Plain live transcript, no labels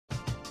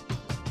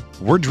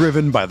We're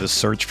driven by the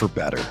search for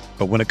better.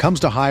 But when it comes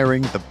to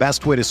hiring, the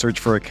best way to search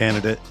for a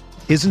candidate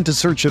isn't to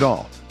search at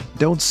all.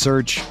 Don't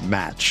search,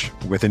 match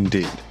with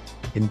Indeed.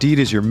 Indeed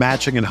is your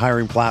matching and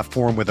hiring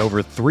platform with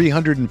over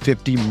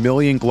 350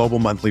 million global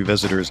monthly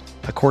visitors,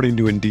 according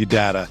to Indeed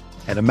data,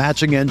 and a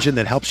matching engine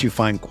that helps you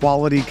find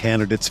quality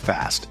candidates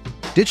fast.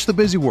 Ditch the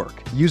busy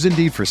work. Use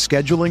Indeed for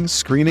scheduling,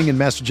 screening, and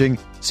messaging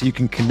so you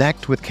can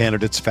connect with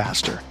candidates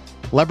faster.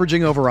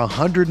 Leveraging over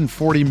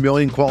 140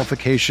 million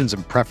qualifications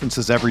and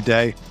preferences every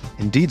day,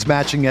 Indeed's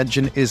matching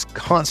engine is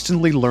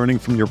constantly learning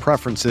from your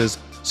preferences,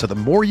 so the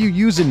more you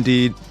use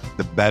Indeed,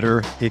 the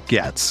better it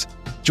gets.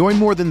 Join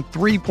more than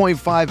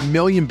 3.5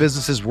 million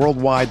businesses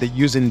worldwide that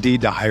use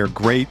Indeed to hire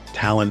great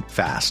talent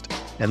fast.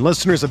 And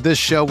listeners of this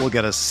show will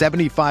get a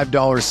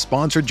 $75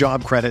 sponsored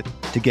job credit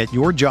to get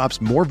your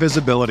jobs more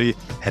visibility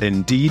at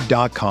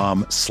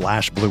Indeed.com/Blue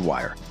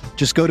Wire.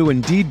 Just go to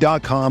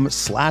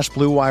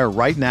Indeed.com/Blue Wire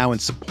right now and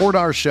support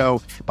our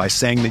show by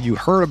saying that you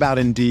heard about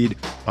Indeed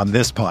on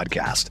this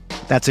podcast.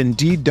 That's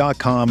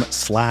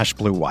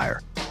Indeed.com/Blue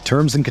Wire.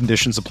 Terms and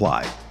conditions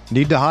apply.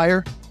 Need to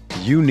hire?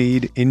 You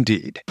need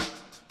Indeed.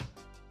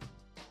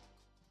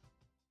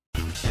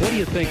 What do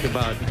you think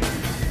about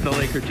the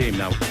Laker team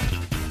now?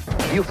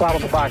 You follow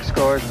the box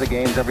scores of the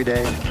games every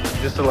day?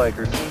 Just the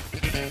Lakers.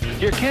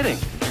 You're kidding.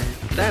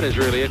 That is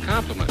really a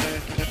compliment.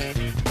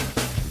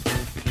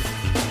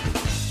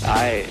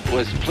 I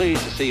was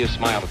pleased to see you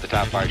smile at the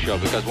top of our show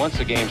because once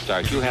the game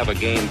starts, you have a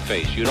game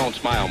face. You don't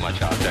smile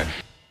much out there.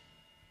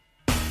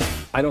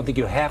 I don't think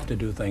you have to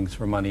do things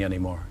for money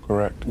anymore.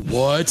 Correct.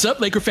 What's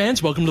up, Laker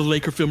fans? Welcome to the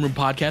Laker Film Room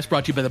Podcast,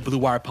 brought to you by the Blue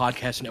Wire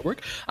Podcast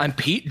Network. I'm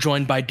Pete,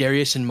 joined by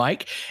Darius and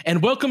Mike,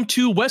 and welcome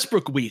to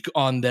Westbrook Week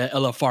on the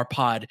LFR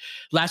Pod.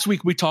 Last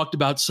week, we talked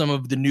about some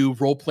of the new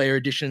role player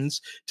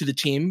additions to the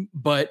team,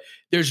 but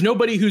there's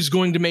nobody who's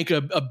going to make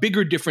a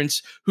bigger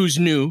difference who's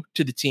new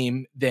to the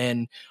team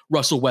than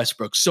Russell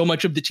Westbrook. So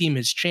much of the team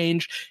has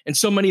changed, and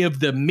so many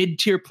of the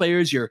mid-tier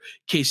players, your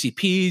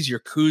KCPs, your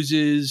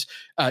Kuzes,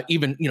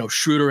 even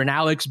Schroeder and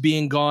Alex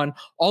being gone,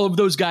 all of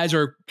those guys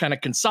are kind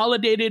of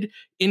consolidated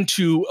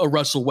into a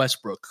Russell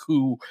Westbrook,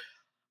 who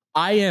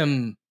I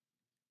am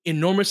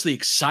enormously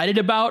excited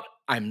about.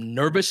 I'm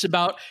nervous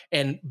about,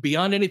 and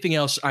beyond anything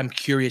else, I'm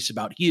curious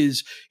about.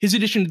 His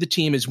addition to the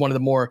team is one of the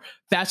more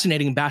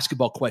fascinating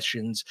basketball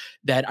questions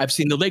that I've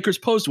seen the Lakers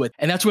posed with.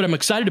 And that's what I'm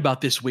excited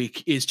about this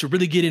week, is to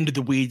really get into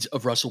the weeds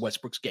of Russell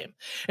Westbrook's game.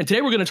 And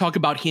today we're going to talk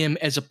about him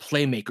as a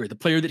playmaker, the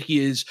player that he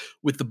is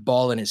with the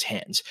ball in his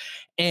hands.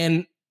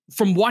 And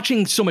from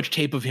watching so much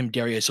tape of him,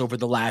 Darius, over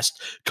the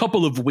last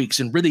couple of weeks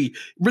and really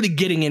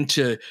getting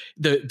into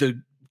the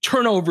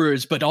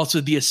turnovers, but also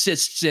the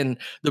assists and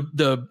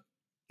the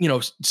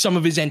some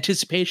of his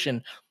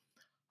anticipation,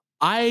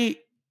 I'm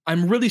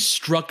really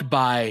struck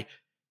by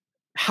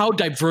how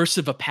diverse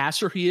of a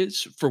passer he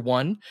is, for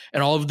one,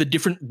 and all of the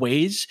different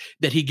ways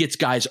that he gets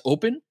guys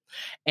open,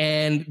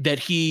 and that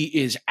he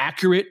is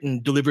accurate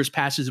and delivers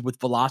passes with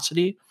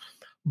velocity.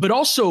 But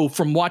also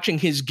from watching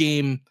his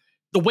game,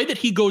 the way that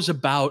he goes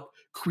about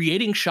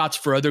creating shots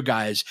for other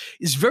guys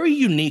is very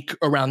unique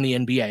around the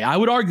NBA. I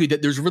would argue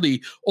that there's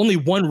really only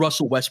one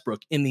Russell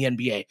Westbrook in the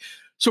NBA.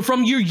 So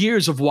from your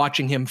years of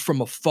watching him from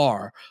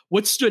afar,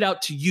 what stood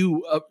out to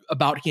you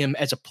about him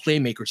as a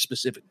playmaker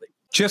specifically?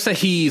 Just that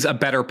he's a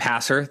better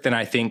passer than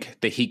I think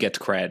that he gets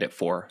credit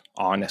for,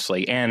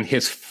 honestly, and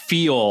his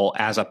feel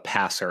as a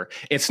passer.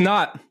 It's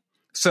not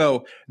 –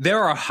 so there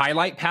are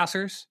highlight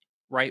passers,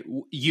 right?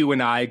 You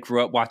and I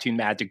grew up watching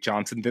Magic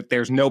Johnson. That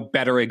there's no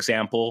better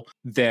example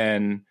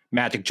than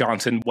Magic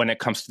Johnson when it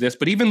comes to this.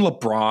 But even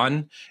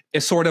LeBron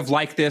is sort of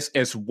like this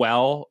as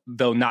well,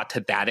 though not to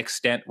that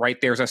extent, right?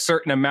 There's a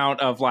certain amount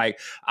of like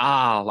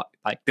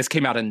this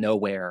came out of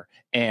nowhere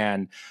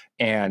and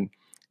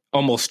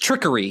almost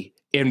trickery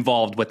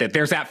involved with it.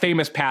 There's that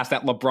famous pass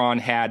that LeBron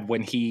had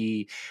when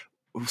he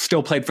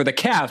still played for the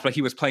Cavs, but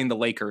he was playing the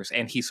Lakers,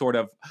 and he sort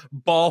of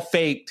ball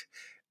faked,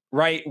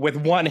 right, with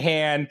one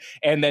hand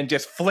and then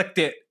just flicked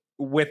it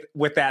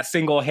with that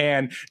single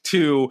hand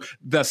to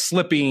the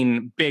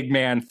slipping big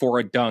man for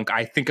a dunk.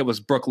 I think it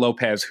was Brook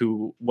Lopez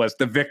who was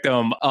the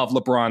victim of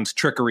LeBron's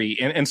trickery.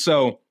 And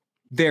so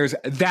there's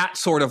that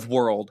sort of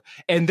world.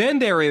 And then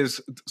there is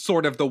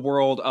sort of the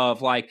world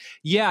of like,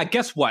 yeah,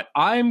 guess what?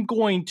 I'm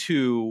going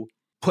to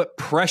put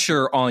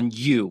pressure on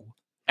you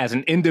as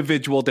an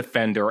individual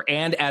defender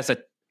and as a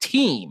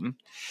team,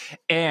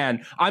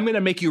 and I'm going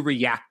to make you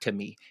react to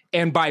me.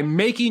 And by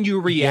making you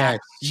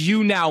react,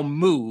 you now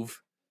move.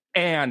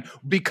 And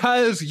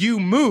because you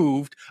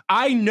moved,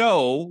 I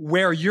know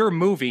where you're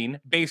moving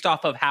based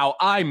off of how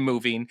I'm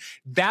moving.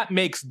 That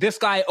makes this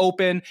guy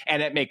open,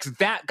 and it makes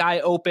that guy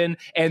open.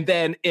 And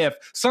then if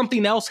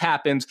something else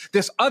happens,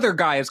 this other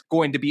guy is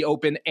going to be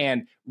open.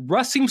 And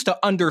Russ seems to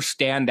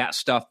understand that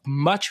stuff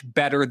much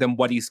better than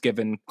what he's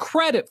given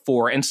credit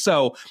for. And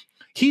so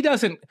he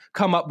doesn't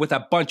come up with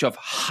a bunch of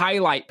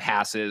highlight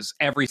passes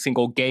every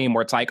single game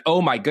where it's like,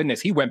 oh my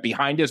goodness, he went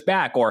behind his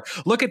back, or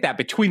look at that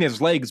between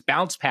his legs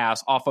bounce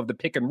pass off of the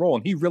pick and roll,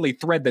 and he really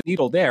thread the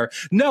needle there.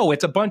 No,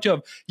 it's a bunch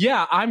of,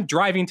 yeah, I'm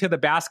driving to the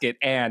basket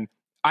and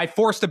I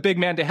forced a big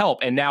man to help,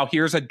 and now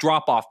here's a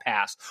drop-off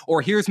pass,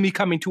 or here's me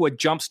coming to a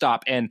jump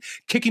stop and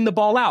kicking the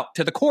ball out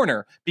to the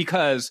corner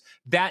because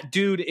that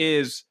dude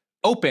is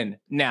open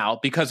now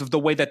because of the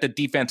way that the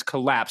defense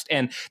collapsed.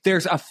 And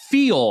there's a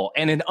feel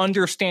and an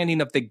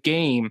understanding of the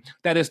game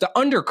that is the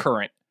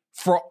undercurrent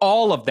for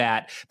all of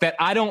that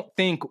I don't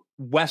think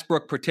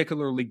Westbrook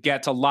particularly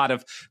gets a lot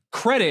of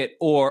credit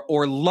or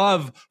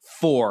love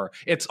for.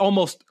 He's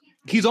almost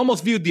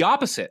viewed the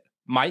opposite.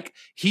 Mike,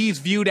 he's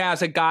viewed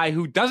as a guy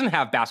who doesn't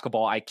have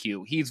basketball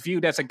IQ. He's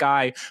viewed as a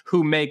guy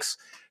who makes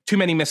too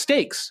many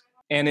mistakes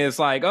and is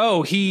like,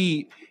 oh,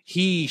 he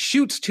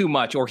shoots too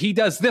much, or he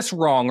does this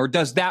wrong or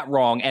does that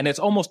wrong. And it's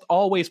almost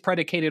always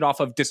predicated off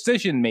of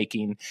decision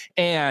making.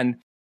 And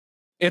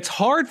it's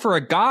hard for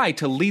a guy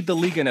to lead the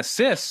league in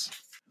assists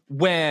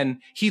when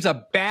he's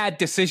a bad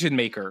decision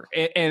maker.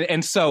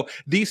 And so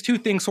these two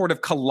things sort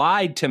of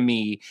collide to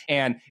me,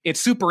 and it's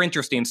super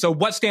interesting. So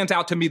what stands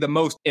out to me the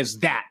most is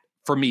that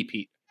for me,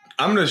 Pete.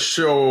 I'm going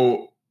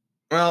to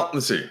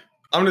let's see.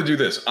 I'm going to do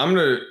this. I'm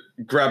going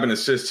to grab an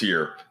assist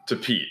here to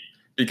Pete,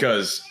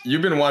 because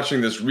you've been watching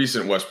this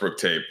recent Westbrook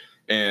tape,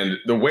 and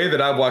the way that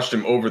I've watched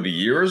him over the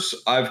years,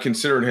 I've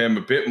considered him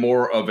a bit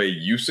more of a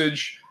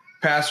usage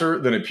passer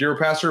than a pure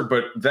passer.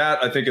 But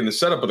that, I think, in the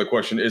setup of the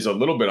question is a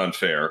little bit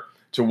unfair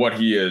to what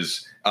he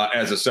is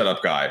as a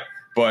setup guy.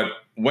 But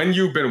when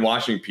you've been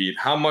watching Pete,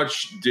 how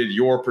much did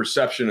your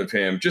perception of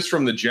him, just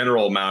from the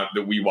general amount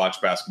that we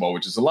watch basketball,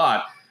 which is a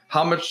lot,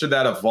 how much did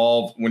that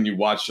evolve when you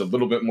watched a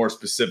little bit more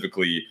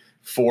specifically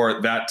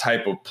for that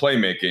type of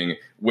playmaking,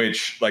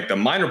 which, like, the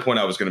minor point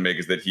I was going to make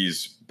is that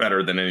he's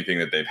better than anything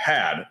that they've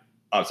had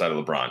outside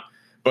of LeBron.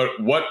 But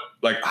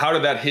how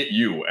did that hit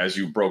you as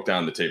you broke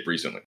down the tape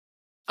recently?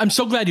 I'm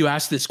so glad you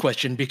asked this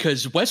question,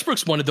 because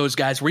Westbrook's one of those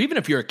guys where even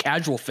if you're a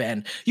casual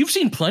fan, you've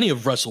seen plenty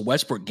of Russell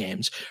Westbrook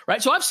games,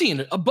 right? So I've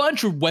seen a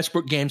bunch of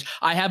Westbrook games.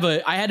 I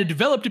had a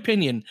developed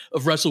opinion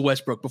of Russell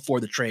Westbrook before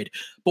the trade.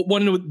 But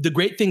one of the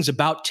great things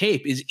about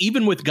tape is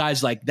even with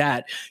guys like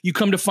that, you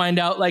come to find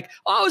out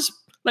I was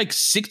like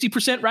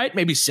 60% right,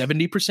 maybe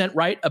 70%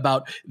 right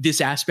about this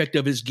aspect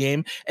of his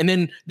game. And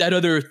then that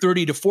other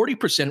 30 to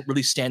 40%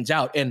 really stands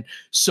out. And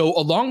so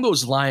along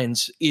those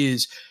lines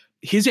is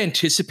his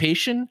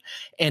anticipation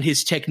and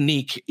his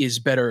technique is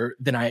better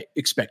than I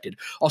expected.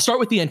 I'll start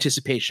with the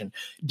anticipation.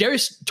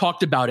 Darius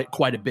talked about it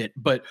quite a bit,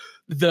 but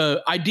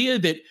the idea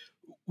that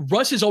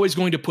Russ is always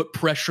going to put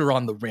pressure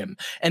on the rim.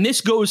 And this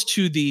goes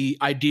to the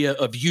idea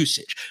of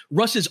usage.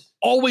 Russ is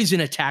always in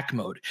attack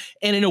mode.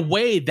 And in a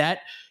way that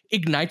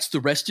ignites the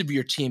rest of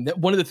your team. That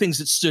one of the things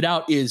that stood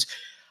out is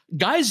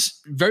guys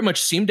very much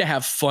seem to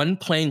have fun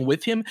playing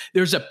with him.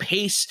 There's a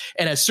pace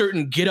and a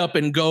certain get up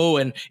and go.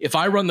 And if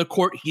I run the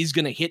court, he's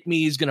going to hit me.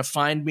 He's going to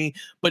find me.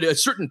 But a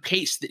certain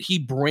pace that he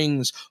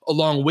brings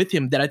along with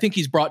him that I think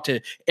he's brought to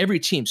every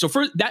team. So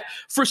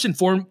first and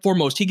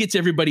foremost, he gets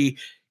everybody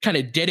kind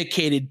of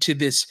dedicated to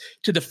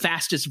the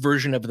fastest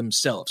version of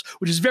themselves,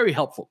 which is very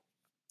helpful.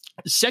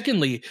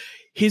 Secondly,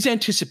 his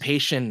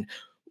anticipation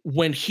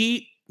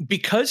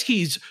because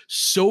he's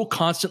so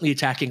constantly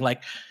attacking,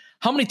 like,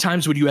 how many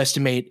times would you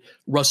estimate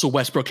Russell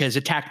Westbrook has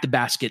attacked the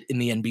basket in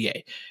the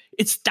NBA?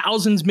 It's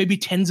thousands, maybe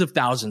tens of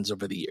thousands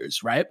over the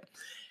years, right?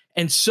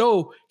 And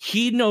so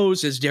he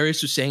knows, as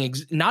Darius was saying,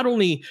 not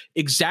only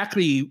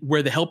exactly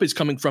where the help is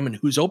coming from and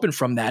who's open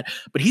from that,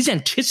 but he's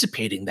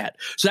anticipating that.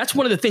 So that's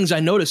one of the things I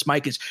noticed,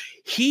 Mike, is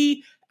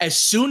as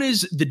soon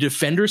as the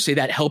defenders say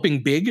that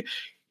helping big,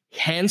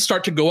 hands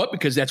start to go up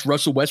because that's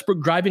Russell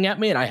Westbrook driving at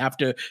me and I have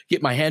to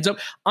get my hands up.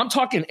 I'm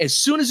talking as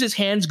soon as his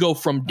hands go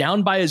from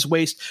down by his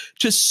waist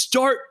to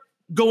start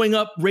going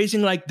up,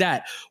 raising like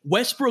that,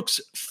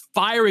 Westbrook's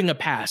firing a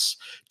pass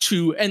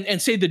to,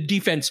 and say the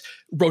defense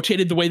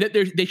rotated the way that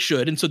they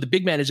should, and so the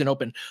big man isn't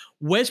open.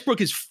 Westbrook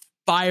is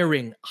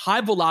firing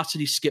high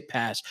velocity skip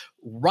pass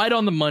right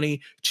on the money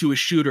to a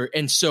shooter.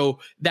 And so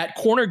that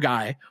corner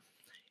guy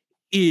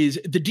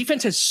the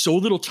defense has so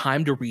little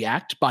time to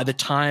react. By the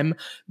time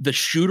the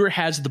shooter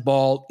has the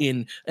ball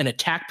in an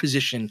attack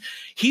position,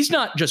 he's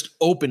not just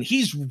open,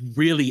 he's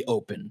really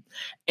open.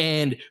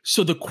 And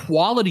so the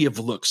quality of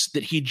looks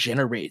that he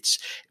generates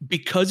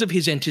because of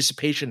his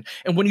anticipation,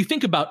 and when you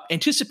think about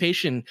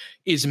anticipation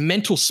is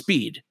mental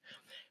speed,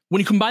 when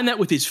you combine that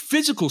with his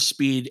physical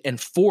speed and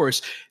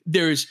force,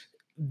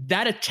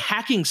 that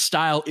attacking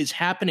style is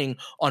happening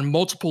on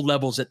multiple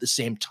levels at the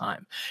same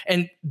time.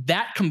 And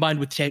that combined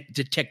with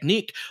the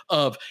technique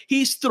of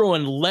he's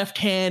throwing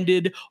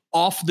left-handed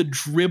off the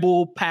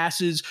dribble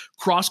passes,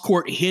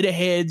 cross-court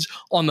hit-aheads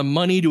on the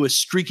money to a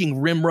streaking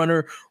rim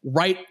runner,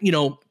 right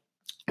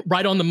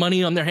on the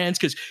money on their hands.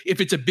 Because if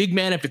it's a big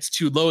man, if it's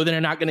too low, then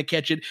they're not going to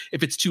catch it.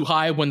 If it's too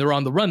high when they're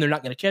on the run, they're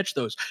not going to catch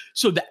those.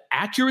 So the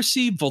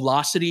accuracy,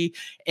 velocity,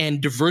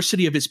 and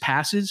diversity of his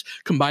passes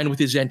combined with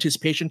his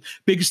anticipation,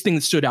 biggest thing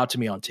that stood out to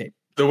me on tape.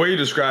 The way you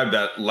described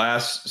that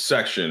last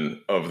section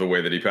of the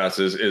way that he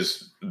passes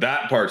is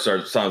that part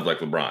sounds like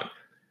LeBron.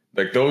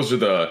 Like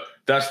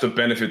that's the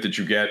benefit that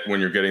you get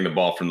when you're getting the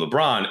ball from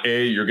LeBron.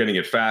 You're getting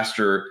it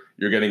faster,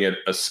 you're getting it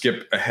a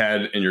skip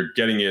ahead, and you're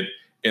getting it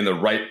in the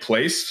right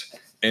place.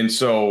 And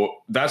so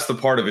that's the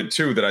part of it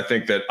too that I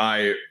think that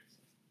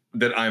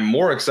I'm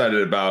more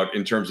excited about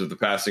in terms of the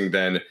passing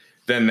than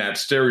that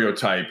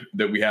stereotype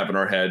that we have in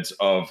our heads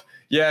of,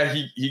 yeah,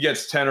 he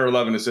gets 10 or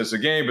 11 assists a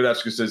game, but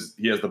that's because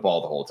he has the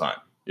ball the whole time.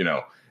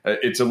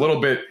 It's a little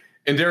bit.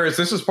 And Darius,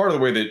 this is part of the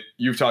way that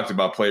you've talked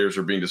about players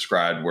are being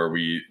described, where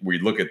we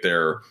look at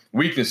their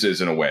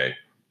weaknesses in a way.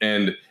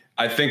 And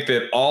I think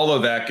that all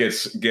of that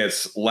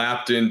gets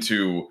lapped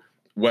into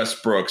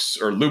Westbrook's,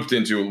 or looped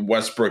into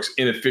Westbrook's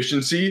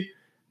inefficiency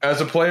as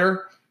a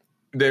player,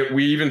 that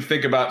we even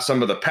think about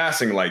some of the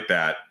passing like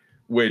that,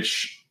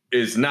 which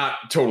is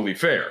not totally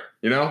fair,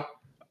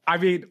 I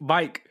mean,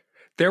 Mike,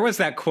 there was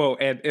that quote,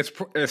 and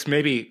it's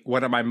maybe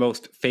one of my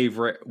most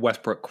favorite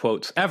Westbrook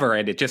quotes ever,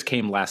 and it just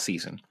came last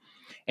season.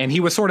 And he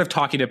was sort of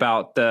talking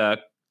about the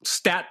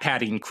stat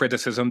padding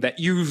criticism that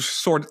you're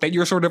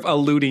sort of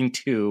alluding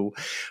to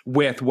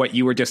with what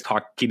you were just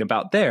talking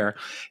about there.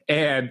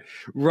 And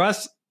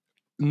Russ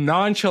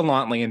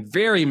nonchalantly and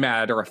very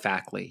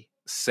matter-of-factly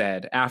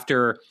said,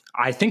 after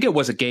I think it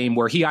was a game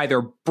where he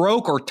either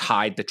broke or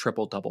tied the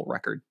triple-double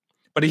record,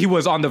 but he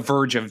was on the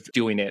verge of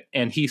doing it.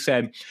 And he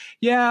said,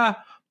 yeah,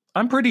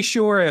 I'm pretty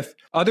sure if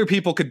other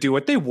people could do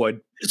it, they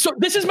would. So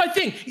this is my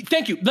thing.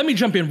 Thank you. Let me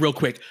jump in real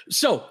quick.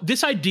 So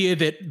this idea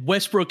that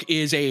Westbrook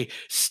is a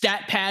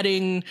stat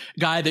padding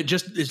guy that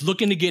just is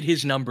looking to get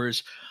his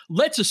numbers,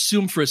 let's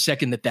assume for a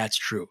second that that's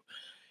true.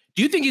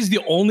 Do you think he's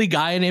the only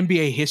guy in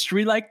NBA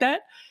history like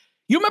that?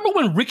 You remember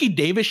when Ricky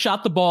Davis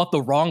shot the ball at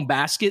the wrong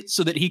basket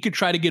so that he could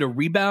try to get a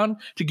rebound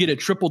to get a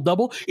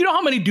triple-double? You know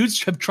how many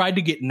dudes have tried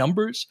to get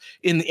numbers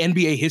in the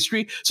NBA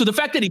history? So the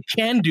fact that he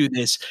can do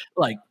this,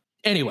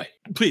 anyway,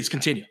 please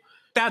continue.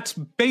 That's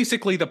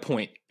basically the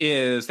point,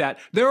 is that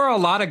there are a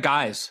lot of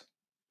guys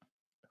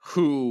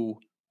who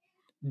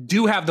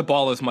do have the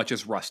ball as much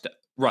as Russ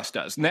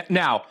does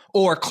now,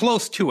 or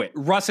close to it.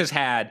 Russ has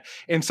had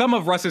in some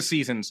of Russ's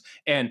seasons,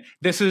 and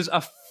this is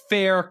a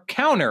fair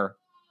counter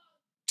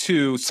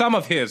to some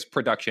of his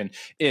production,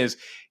 is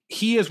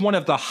he is one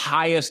of the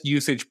highest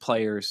usage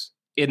players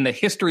in the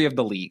history of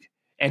the league.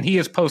 And he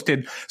has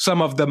posted some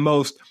of the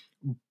most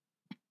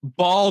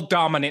ball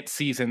dominant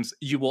seasons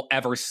you will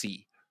ever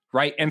see.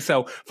 Right. And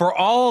so for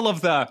all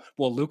of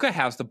Luka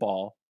has the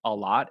ball a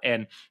lot,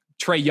 and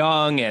Trae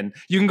Young, and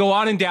you can go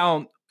on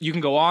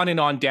and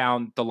on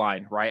down the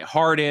line, right?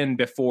 Harden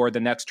before the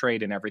Nets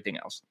trade and everything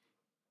else.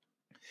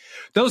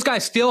 Those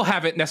guys still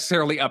haven't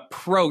necessarily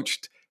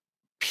approached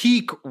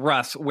peak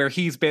Russ, where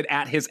he's been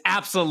at his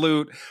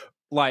absolute,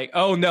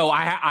 oh no,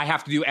 I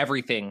have to do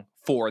everything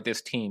for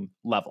this team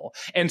level.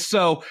 And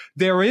so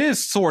there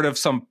is sort of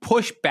some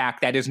pushback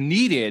that is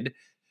needed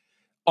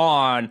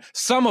on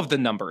some of the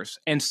numbers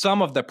and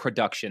some of the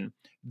production.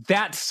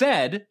 That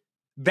said,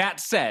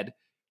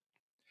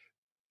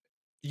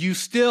 you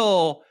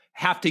still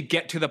have to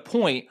get to the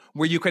point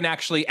where you can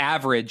actually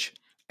average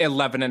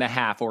 11 and a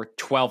half or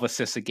 12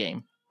 assists a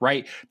game,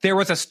 right? There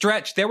was that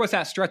stretch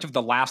of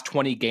the last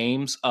 20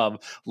 games of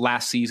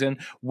last season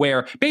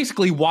where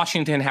basically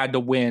Washington had to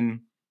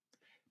win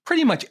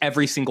pretty much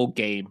every single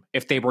game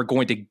if they were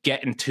going to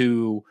get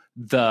into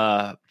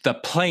the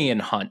play-in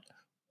hunt,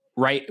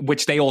 right?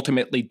 Which they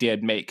ultimately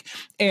did make.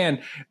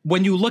 And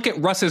when you look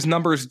at Russ's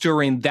numbers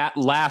during that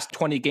last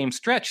 20-game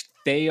stretch,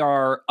 they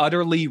are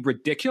utterly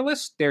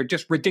ridiculous. They're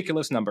just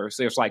ridiculous numbers.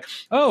 There's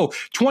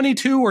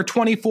 22 or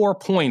 24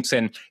 points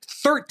and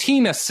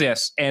 13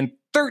 assists and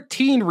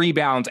 13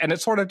 rebounds. And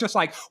it's sort of just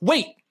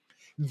wait,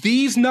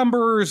 these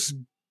numbers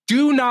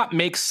do not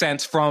make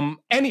sense from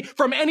any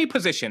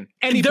position.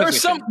 There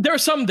are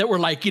some that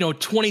were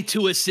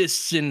 22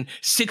 assists and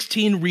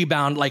 16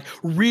 rebound,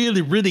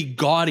 really, really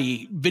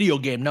gaudy video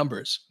game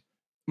numbers.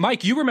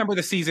 Mike, you remember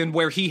the season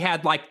where he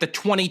had the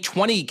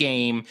 2020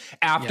 game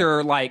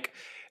after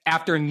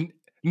Nipsey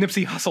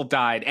Hussle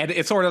died, and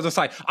it's sort of just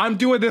I'm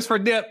doing this for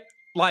Nip.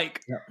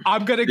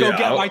 I'm going to go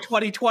get my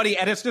 2020.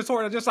 And it's just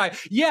sort of just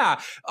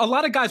a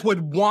lot of guys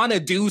would want to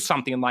do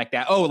something like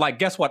that. Oh,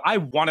 guess what? I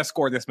want to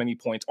score this many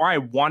points, or I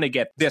want to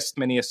get this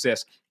many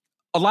assists.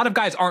 A lot of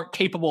guys aren't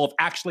capable of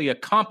actually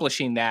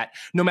accomplishing that,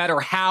 no matter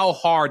how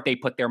hard they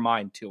put their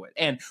mind to it.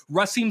 And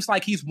Russ seems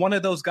like he's one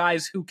of those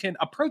guys who can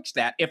approach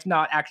that, if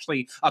not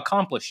actually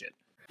accomplish it.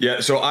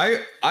 Yeah, so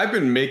I've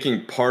been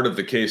making part of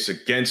the case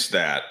against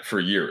that for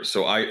years.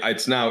 So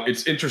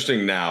it's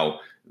interesting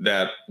now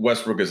that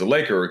Westbrook is a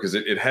Laker, because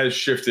it has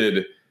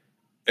shifted.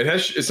 It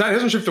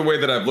hasn't shifted the way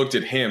that I've looked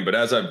at him, but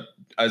as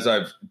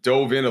I've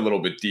dove in a little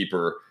bit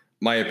deeper,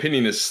 my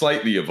opinion is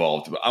slightly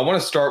evolved. But I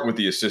want to start with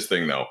the assist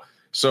thing though.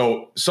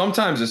 So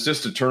sometimes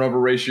assist to turnover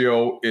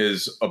ratio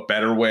is a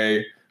better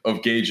way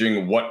of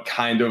gauging what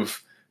kind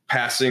of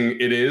passing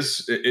it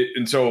is.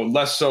 And so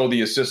less so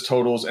the assist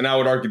totals. And I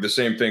would argue the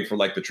same thing for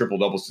the triple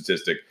double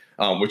statistic,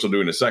 which I'll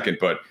do in a second.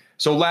 But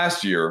so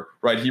last year,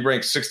 right, he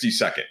ranked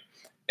 62nd.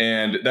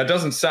 And that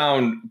doesn't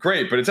sound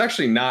great, but it's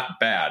actually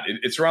not bad.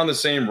 It's around the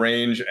same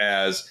range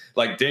as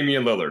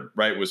Damian Lillard,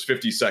 right, was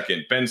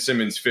 52nd, Ben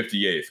Simmons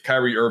 58th,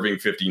 Kyrie Irving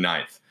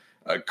 59th,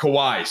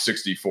 Kawhi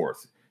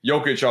 64th.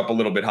 Jokic up a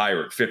little bit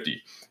higher at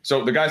 50.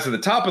 So the guys at the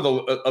top of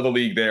the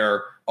league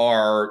there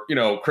are,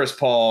 Chris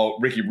Paul,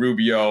 Ricky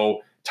Rubio,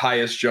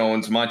 Tyus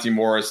Jones, Monty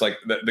Morris, like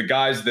the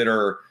guys that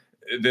are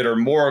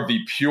more of the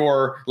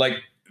pure, like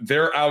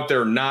they're out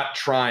there not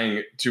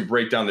trying to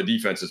break down the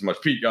defense as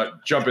much. Pete,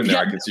 jump in there.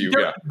 I can see you.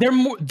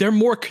 They're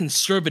more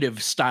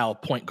conservative style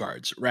point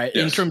guards, right?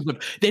 Yes. In terms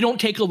of they don't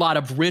take a lot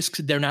of risks.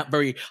 They're not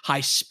very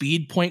high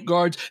speed point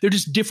guards. They're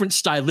just different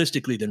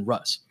stylistically than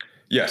Russ.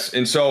 Yes.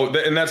 And so,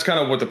 and that's kind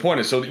of what the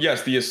point is. So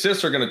yes, the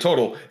assists are going to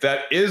total.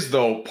 That is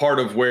though part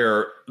of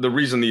where the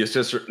reason the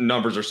assist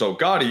numbers are so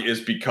gaudy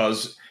is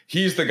because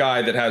he's the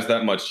guy that has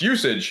that much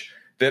usage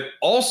that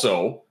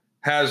also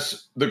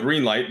has the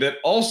green light, that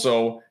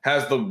also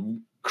has the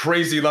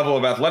crazy level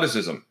of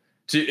athleticism.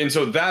 And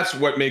so that's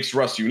what makes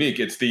Russ unique.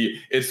 It's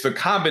the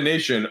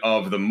combination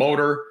of the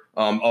motor,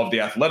 of the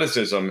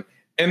athleticism,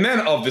 and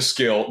then of the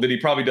skill that he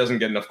probably doesn't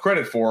get enough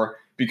credit for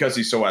because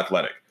he's so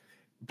athletic.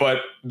 But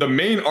the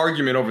main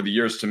argument over the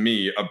years to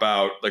me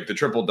about like the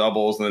triple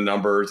doubles and the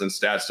numbers and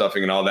stat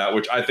stuffing and all that,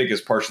 which I think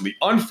is partially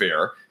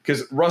unfair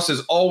because Russ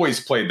has always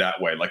played that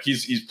way. Like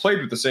he's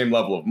played with the same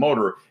level of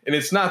motor. And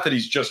it's not that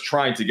he's just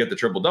trying to get the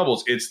triple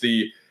doubles. It's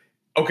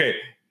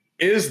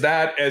is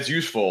that as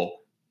useful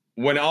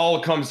when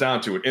all comes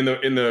down to it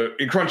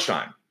in crunch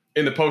time,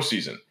 in the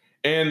postseason?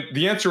 And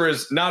the answer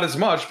is not as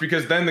much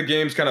because then the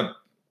game's kind of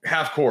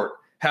half court.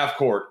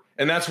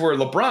 And that's where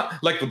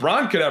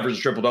LeBron could average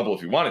a triple double if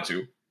he wanted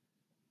to.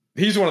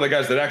 He's one of the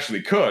guys that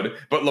actually could,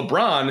 but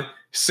LeBron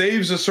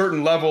saves a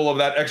certain level of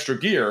that extra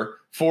gear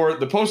for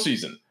the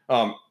postseason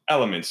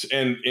elements.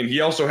 And he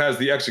also has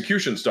the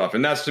execution stuff.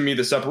 And that's to me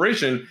the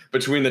separation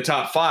between the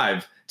top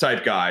 5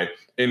 type guy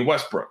in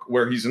Westbrook,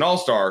 where he's an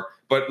all-star,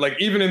 but like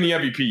even in the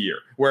MVP year,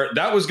 where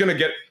that was going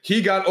to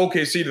he got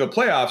OKC to the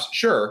playoffs,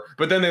 sure,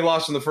 but then they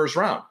lost in the first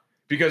round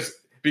because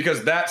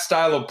that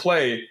style of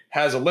play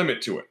has a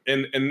limit to it.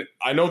 And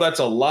I know that's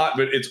a lot,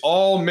 but it's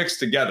all mixed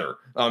together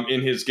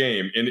in his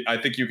game. And I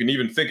think you can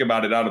even think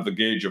about it out of the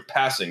gauge of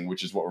passing,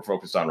 which is what we're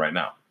focused on right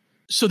now.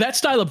 So that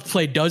style of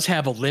play does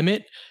have a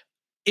limit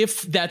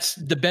if that's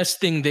the best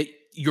thing that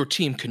your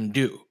team can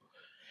do,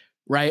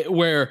 right?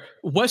 Where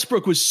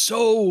Westbrook was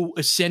so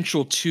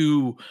essential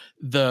to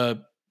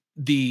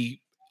the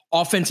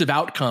offensive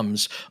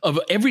outcomes of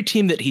every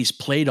team that he's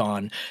played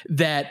on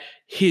that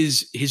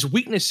his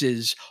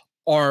weaknesses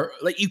are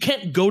like you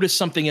can't go to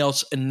something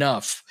else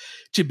enough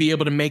to be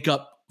able to make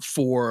up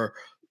for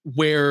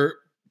where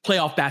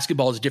playoff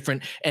basketball is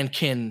different and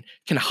can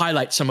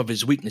highlight some of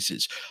his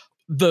weaknesses.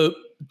 The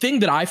thing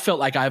that I felt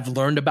like I've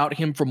learned about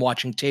him from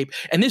watching tape,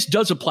 and this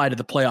does apply to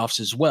the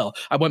playoffs as well.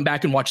 I went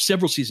back and watched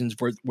several seasons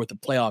worth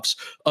of playoffs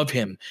of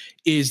him,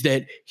 is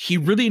that he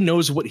really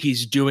knows what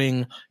he's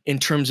doing in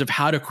terms of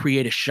how to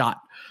create a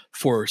shot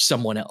for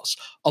someone else.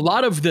 A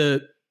lot of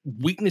the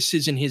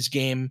weaknesses in his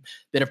game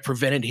that have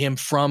prevented him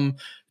from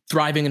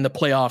thriving in the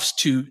playoffs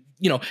to,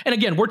 and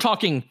again, we're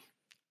talking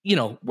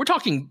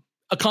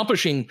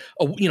accomplishing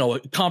a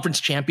conference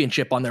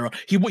championship on their own.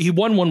 He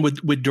won one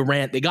with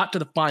Durant. They got to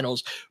the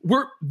finals.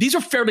 These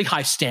are fairly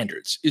high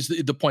standards is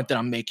the point that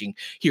I'm making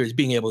here, is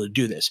being able to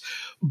do this.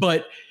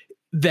 But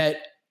that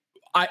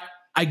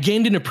I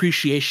gained an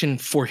appreciation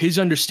for his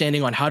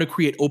understanding on how to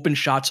create open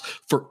shots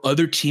for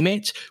other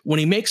teammates. When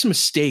he makes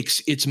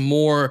mistakes, it's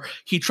more,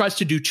 he tries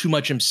to do too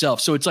much himself.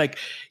 So it's like,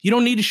 you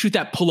don't need to shoot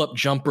that pull-up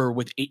jumper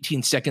with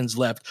 18 seconds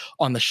left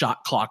on the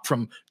shot clock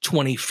from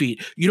 20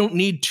 feet. You don't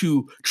need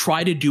to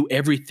try to do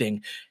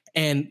everything.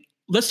 And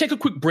let's take a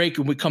quick break.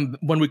 And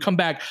when we come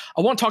back,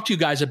 I want to talk to you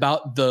guys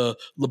about the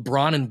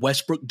LeBron and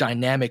Westbrook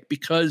dynamic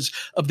because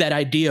of that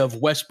idea of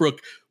Westbrook.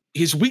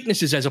 His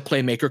weaknesses as a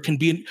playmaker can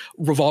be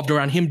revolved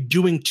around him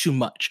doing too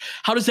much.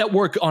 How does that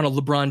work on a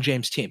LeBron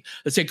James team?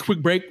 Let's take a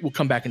quick break. We'll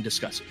come back and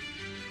discuss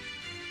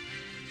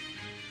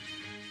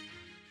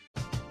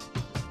it.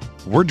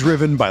 We're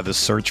driven by the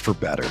search for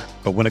better.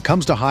 But when it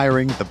comes to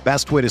hiring, the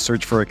best way to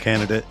search for a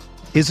candidate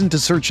isn't to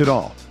search at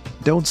all.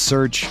 Don't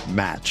search,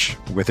 match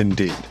with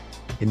Indeed.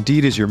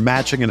 Indeed is your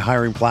matching and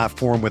hiring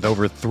platform with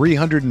over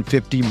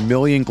 350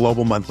 million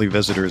global monthly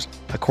visitors,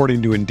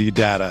 according to Indeed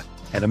data,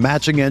 and a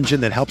matching engine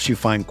that helps you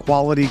find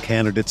quality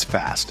candidates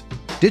fast.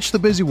 Ditch the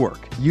busy work.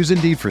 Use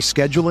Indeed for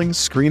scheduling,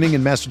 screening,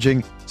 and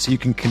messaging so you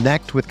can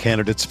connect with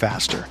candidates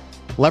faster.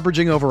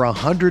 Leveraging over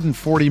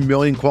 140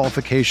 million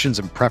qualifications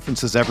and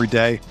preferences every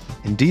day,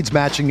 Indeed's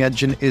matching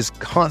engine is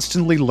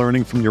constantly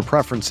learning from your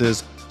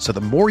preferences, so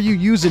the more you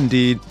use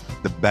Indeed,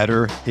 the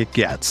better it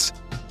gets.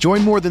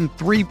 Join more than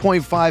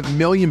 3.5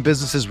 million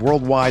businesses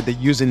worldwide that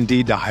use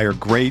Indeed to hire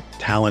great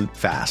talent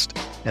fast.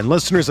 And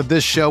listeners of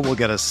this show will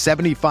get a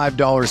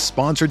 $75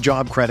 sponsored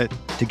job credit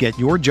to get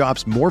your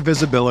jobs more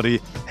visibility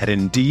at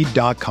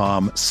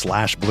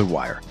Indeed.com/Blue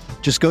Wire.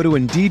 Just go to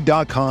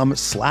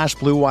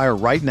Indeed.com/Blue Wire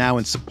right now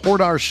and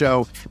support our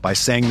show by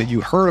saying that you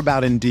heard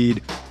about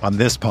Indeed on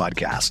this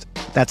podcast.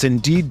 That's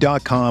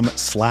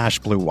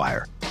Indeed.com/Blue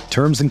Wire.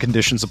 Terms and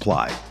conditions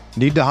apply.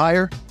 Need to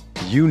hire?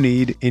 You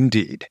need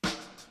Indeed.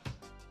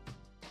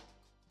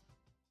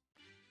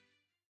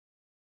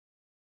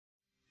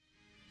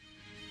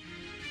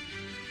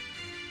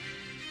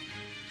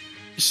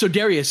 So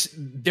Darius,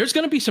 there's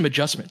going to be some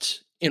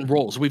adjustments in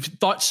roles. We've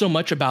thought so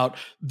much about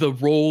the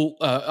role,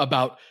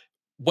 about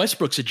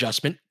Westbrook's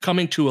adjustment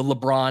coming to a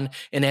LeBron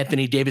and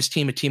Anthony Davis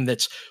team, a team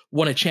that's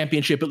won a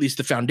championship, at least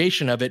the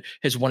foundation of it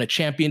has won a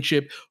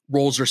championship.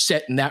 Roles are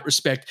set in that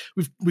respect.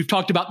 We've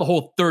talked about the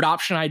whole third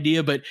option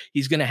idea, but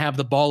he's going to have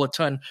the ball a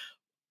ton.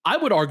 I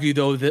would argue,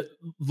 though, that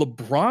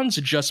LeBron's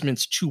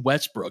adjustments to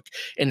Westbrook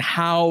and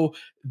how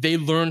they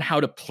learn how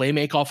to play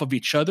make off of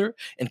each other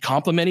and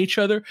complement each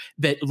other,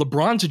 that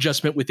LeBron's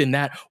adjustment within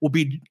that will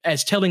be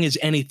as telling as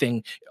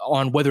anything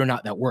on whether or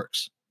not that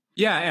works.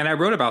 Yeah, and I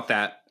wrote about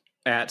that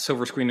at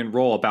Silver Screen and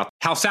Roll about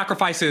how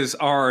sacrifices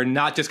are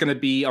not just going to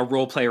be a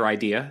role player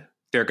idea.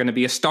 They're going to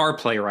be a star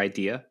player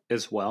idea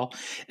as well.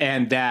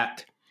 And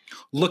that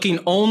looking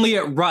only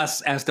at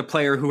Russ as the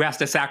player who has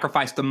to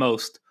sacrifice the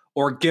most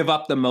or give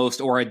up the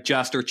most or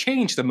adjust or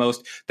change the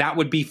most, that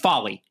would be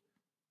folly.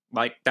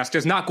 Like, that's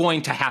just not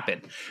going to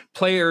happen.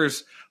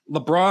 Players,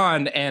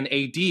 LeBron and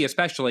AD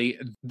especially,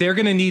 they're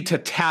going to need to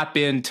tap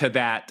into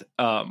that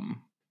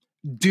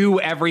do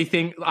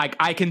everything, like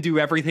I can do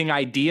everything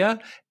idea,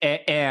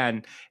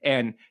 and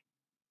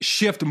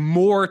shift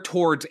more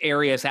towards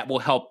areas that will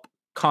help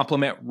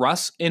complement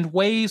Russ in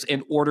ways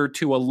in order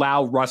to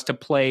allow Russ to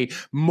play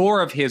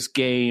more of his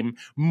game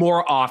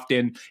more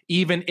often,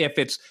 even if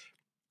it's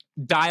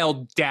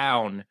dialed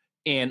down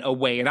in a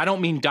way. And I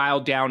don't mean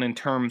dialed down in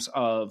terms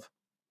of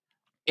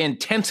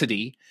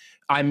intensity.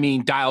 I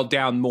mean dialed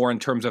down more in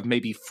terms of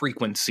maybe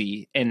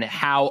frequency and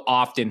how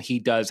often he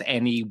does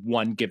any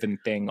one given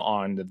thing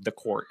on the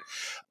court.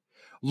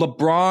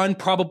 LeBron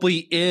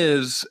probably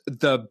is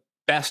the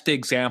best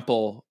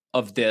example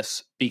of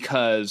this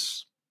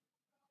because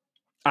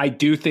I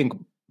do think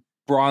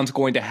Bron's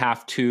going to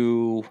have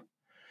to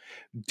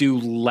do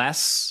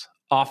less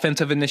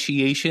offensive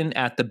initiation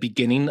at the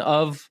beginning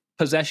of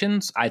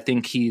possessions. I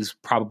think he's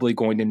probably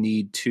going to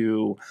need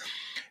to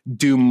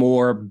do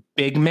more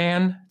big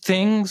man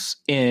things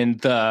in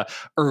the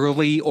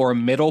early or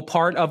middle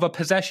part of a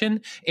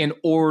possession in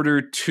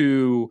order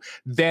to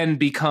then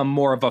become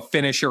more of a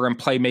finisher and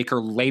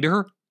playmaker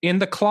later in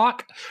the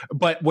clock,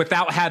 but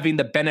without having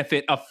the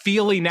benefit of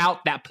feeling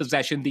out that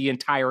possession the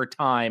entire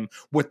time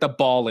with the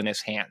ball in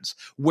his hands,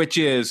 which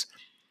is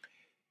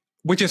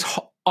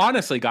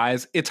honestly,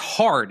 guys, it's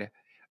hard.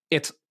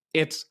 It's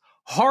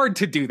hard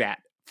to do that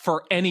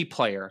for any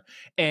player.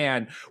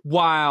 And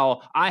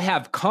while I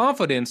have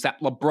confidence that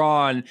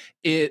LeBron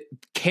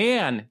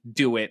can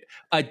do it,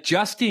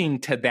 adjusting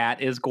to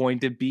that is going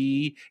to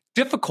be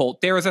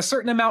difficult. There is a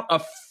certain amount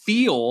of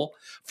feel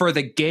for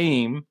the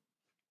game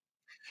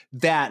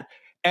that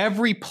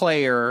every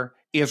player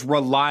is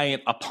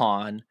reliant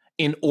upon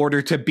in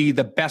order to be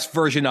the best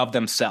version of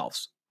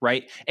themselves.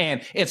 Right.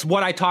 And it's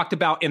what I talked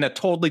about in a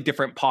totally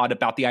different pod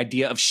about the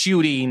idea of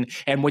shooting.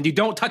 And when you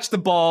don't touch the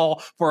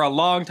ball for a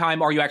long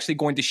time, are you actually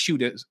going to shoot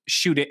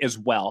it as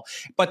well?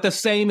 But the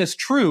same is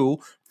true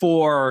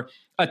for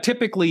a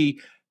typically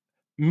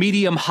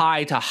medium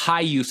high to high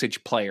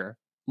usage player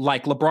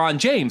like LeBron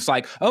James.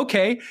 Like,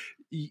 okay,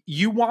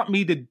 you want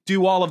me to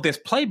do all of this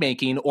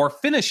playmaking or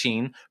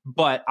finishing,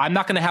 but I'm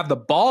not going to have the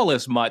ball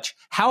as much.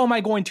 How am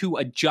I going to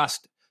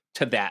adjust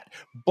to that?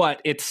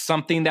 But it's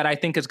something that I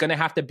think is going to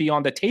have to be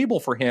on the table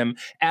for him,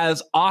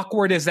 as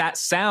awkward as that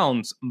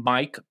sounds,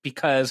 Mike,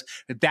 because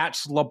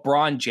that's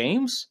LeBron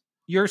James,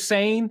 you're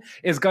saying,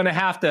 is going to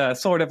have to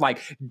sort of like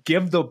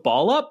give the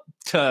ball up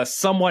to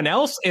someone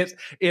else.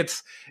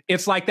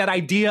 It's like that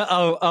idea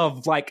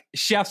of like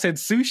chefs and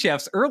sous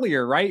chefs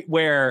earlier, right?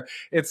 Where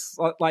it's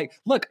like,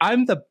 look,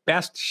 I'm the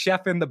best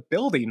chef in the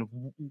building.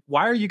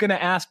 Why are you going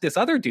to ask this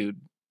other dude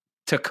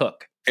to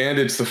cook? And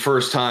it's the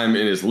first time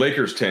in his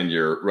Lakers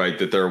tenure, right,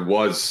 that there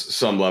was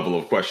some level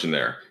of question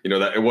there. You know,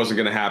 that it wasn't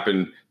going to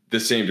happen the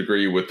same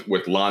degree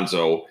with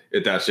Lonzo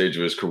at that stage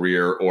of his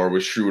career, or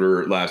with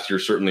Schroeder last year,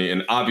 certainly.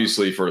 And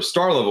obviously for a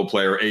star level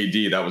player,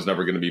 AD, that was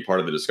never going to be part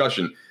of the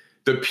discussion.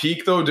 The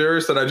peak, though,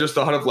 Darius, that I just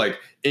thought of, like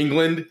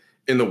England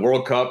in the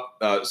World Cup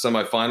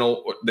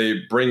semifinal, they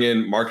bring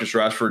in Marcus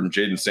Rashford and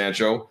Jadon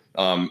Sancho,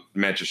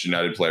 Manchester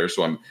United players.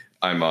 So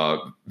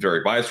I'm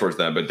very biased towards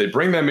them, but they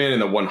bring them in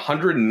the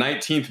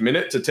 119th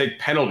minute to take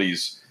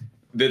penalties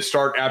that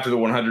start after the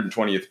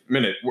 120th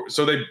minute.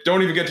 So they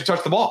don't even get to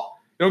touch the ball.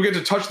 They don't get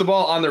to touch the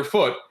ball on their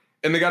foot,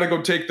 and they got to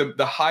go take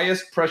the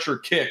highest pressure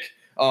kick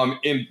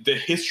in the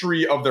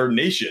history of their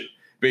nation,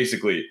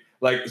 basically.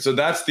 Like, so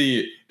that's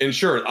the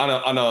insurance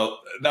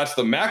that's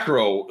the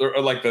macro,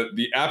 or like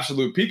the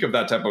absolute peak of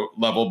that type of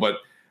level. But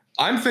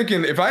I'm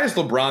thinking, if I ask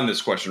LeBron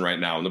this question right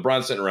now, and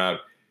LeBron's sitting around,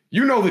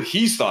 you know that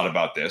he's thought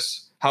about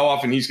this, how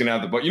often he's going to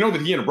have the ball. You know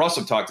that he and Russ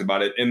have talked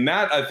about it. And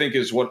that, I think,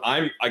 is what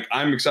I'm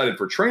excited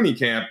for training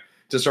camp,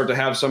 to start to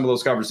have some of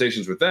those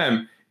conversations with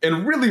them,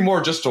 and really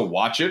more just to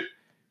watch it,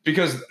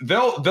 because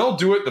they'll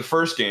do it the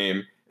first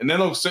game, and then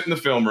they'll sit in the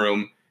film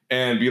room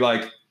and be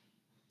like,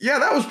 yeah,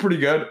 that was pretty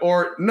good.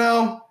 Or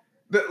no,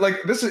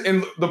 like this is,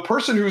 and the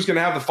person who's going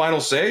to have the final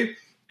say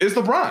is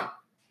LeBron,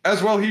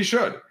 as well he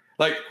should.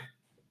 Like,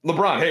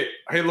 LeBron, hey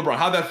LeBron,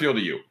 how'd that feel to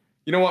you?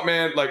 you know what,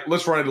 man, like,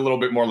 let's run it a little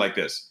bit more like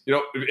this. You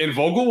know, and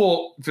Vogel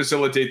will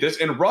facilitate this.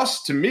 And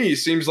Russ, to me,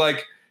 seems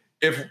like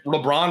if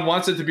LeBron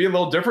wants it to be a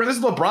little different, this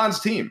is LeBron's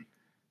team.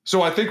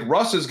 So I think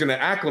Russ is going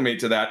to acclimate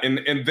to that.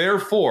 And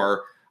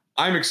therefore,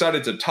 I'm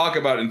excited to talk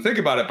about it and think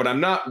about it, but I'm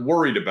not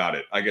worried about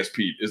it, I guess,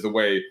 Pete, is the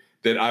way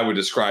that I would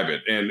describe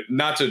it. And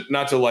not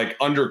to like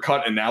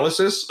undercut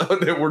analysis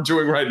that we're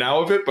doing right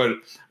now of it, but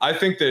I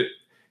think that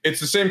it's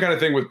the same kind of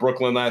thing with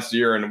Brooklyn last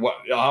year and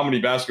how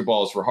many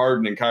basketballs for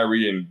Harden and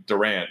Kyrie and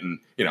Durant. And,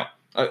 you know,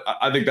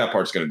 I think that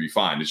part's going to be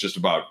fine. It's just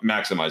about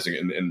maximizing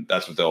it, and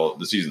that's what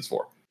the season's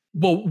for.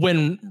 Well,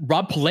 when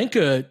Rob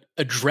Pelinka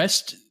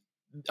addressed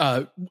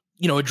the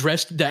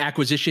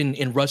acquisition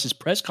in Russ's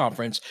press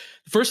conference,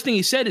 the first thing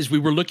he said is we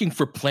were looking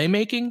for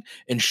playmaking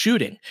and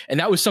shooting. And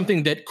that was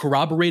something that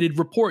corroborated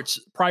reports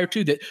prior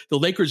to that. The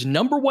Lakers'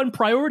 number one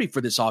priority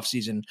for this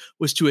offseason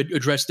was to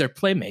address their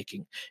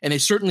playmaking. And they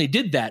certainly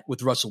did that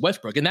with Russell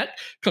Westbrook. And that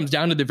comes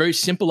down to the very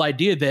simple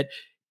idea that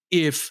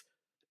if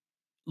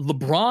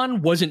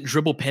LeBron wasn't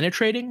dribble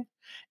penetrating,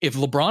 if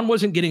LeBron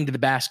wasn't getting to the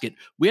basket,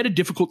 we had a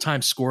difficult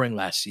time scoring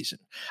last season.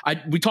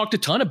 We talked a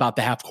ton about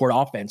the half-court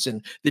offense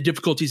and the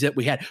difficulties that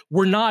we had.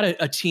 We're not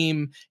a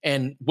team,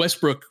 and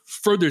Westbrook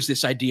furthers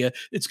this idea,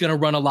 it's going to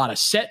run a lot of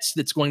sets,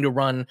 that's going to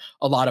run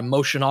a lot of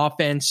motion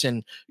offense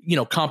and, you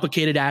know,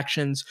 complicated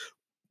actions.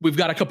 We've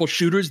got a couple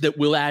shooters that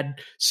will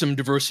add some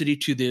diversity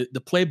to the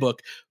playbook,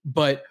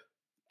 but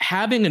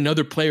having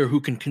another player who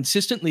can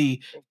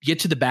consistently get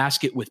to the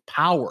basket with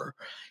power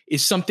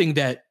is something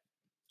that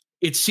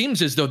it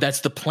seems as though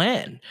that's the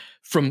plan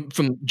from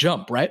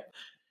jump, right?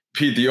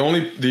 Pete, the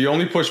only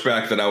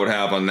pushback that I would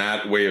have on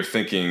that way of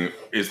thinking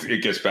is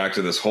it gets back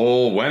to this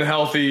whole when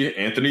healthy,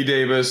 Anthony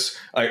Davis.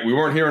 We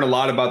weren't hearing a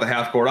lot about the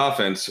half court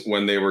offense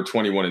when they were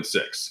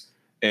 21-6,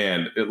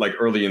 and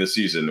early in the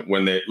season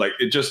when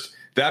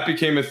that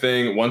became a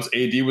thing once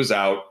AD was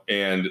out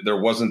and there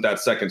wasn't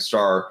that second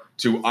star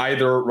to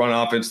either run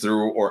offense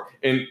through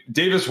and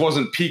Davis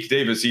wasn't peak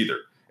Davis either.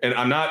 And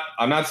I'm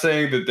not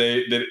saying that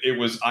it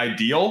was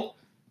ideal,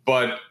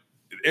 but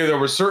there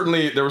was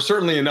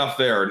certainly enough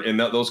there. And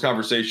those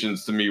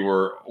conversations to me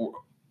were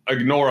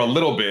ignore a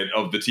little bit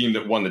of the team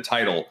that won the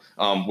title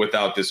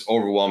without this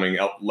overwhelming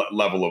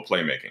level of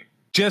playmaking.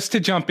 Just to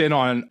jump in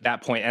on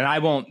that point, and I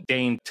won't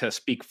deign to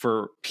speak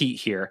for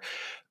Pete here,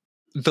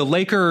 the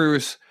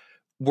Lakers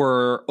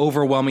were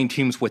overwhelming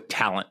teams with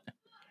talent.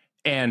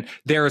 And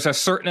there's a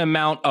certain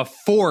amount of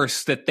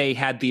force that they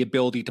had the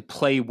ability to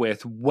play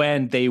with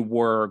when they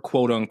were,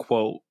 quote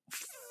unquote,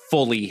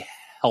 fully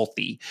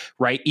healthy,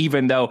 right?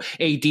 Even though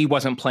AD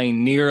wasn't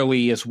playing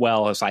nearly as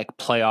well as like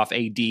playoff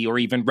AD or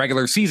even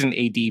regular season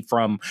AD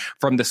from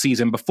the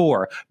season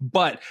before.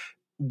 But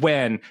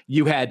when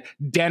you had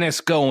Dennis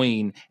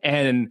going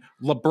and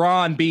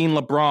LeBron being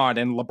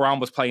LeBron, and LeBron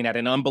was playing at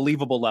an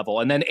unbelievable level,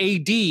 and then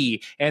AD,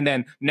 and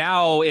then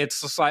now it's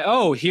just like,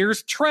 oh,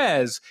 here's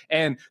Trez,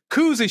 and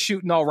Kuz is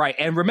shooting all right.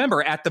 And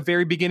remember, at the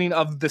very beginning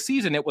of the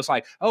season, it was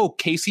like, oh,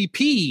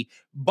 KCP,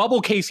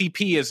 bubble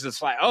KCP is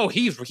just like, oh,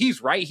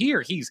 he's right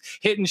here. He's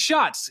hitting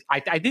shots. I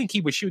think he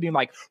was shooting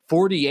like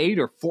 48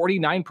 or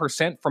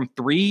 49% from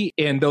three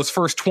in those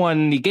first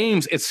 20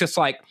 games. It's just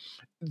like,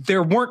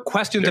 there weren't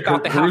questions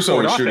about the Caruso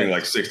half-court was offense. shooting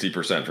like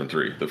 60% from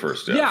three the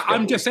first. Yeah,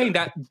 I'm just saying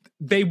that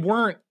they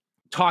weren't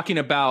talking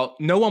about.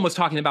 No one was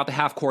talking about the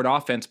half-court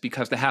offense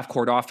because the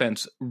half-court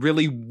offense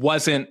really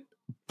wasn't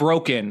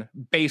broken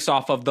based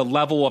off of the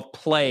level of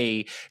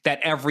play that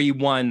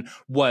everyone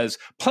was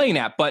playing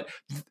at. But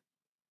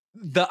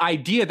the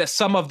idea that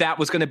some of that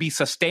was going to be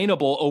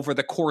sustainable over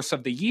the course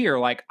of the year,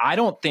 like I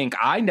don't think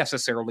I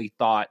necessarily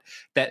thought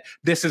that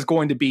this is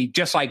going to be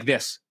just like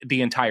this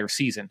the entire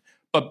season.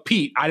 But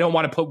Pete, I don't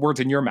want to put words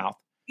in your mouth.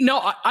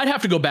 No, I'd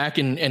have to go back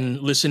and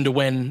listen to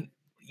when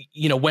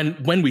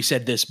we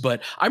said this,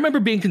 but I remember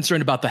being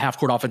concerned about the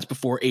half-court offense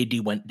before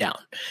AD went down.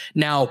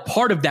 Now,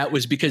 part of that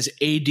was because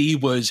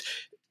AD was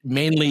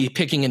mainly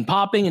picking and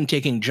popping and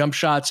taking jump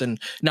shots and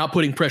not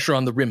putting pressure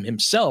on the rim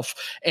himself.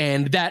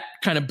 And that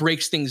kind of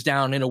breaks things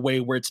down in a way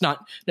where it's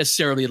not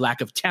necessarily a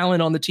lack of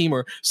talent on the team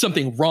or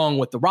something wrong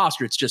with the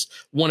roster. It's just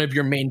one of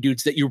your main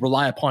dudes that you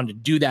rely upon to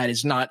do that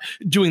is not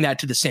doing that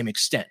to the same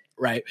extent.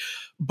 Right.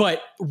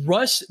 But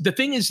Russ, the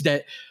thing is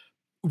that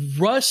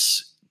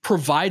Russ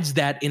provides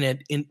that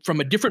from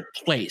a different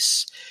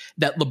place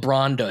that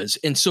LeBron does.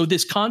 And so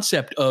this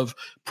concept of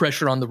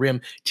pressure on the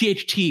rim,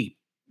 THT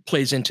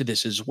plays into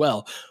this as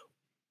well.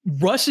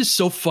 Russ is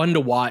so fun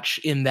to watch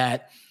in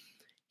that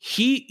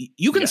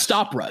you can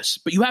stop Russ,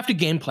 but you have to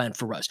game plan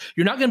for Russ.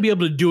 You're not going to be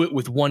able to do it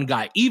with one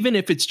guy, even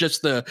if it's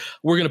just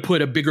we're going to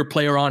put a bigger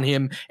player on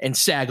him and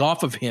sag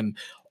off of him.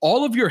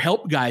 All of your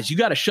help guys, you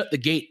got to shut the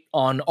gate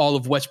on all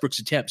of Westbrook's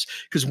attempts,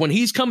 because when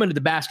he's coming to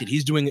the basket,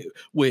 he's doing it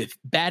with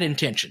bad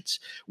intentions.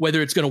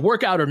 Whether it's going to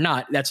work out or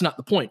not, that's not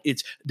the point.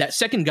 It's that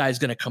second guy is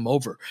going to come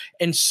over.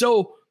 And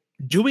so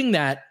doing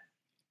that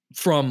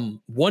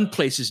from one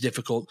place is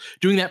difficult.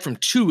 Doing that from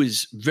two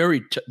is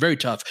very, very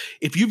tough.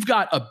 If you've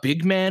got a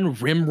big man,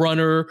 rim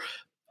runner,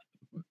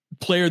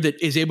 player that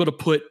is able to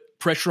put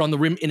pressure on the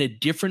rim in a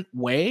different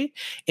way,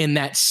 in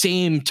that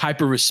same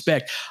type of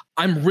respect,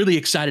 I'm really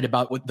excited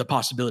about what the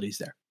possibilities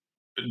there.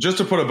 Just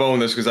to put a bow on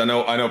this, because I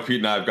know Pete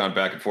and I have gone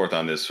back and forth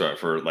on this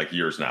for like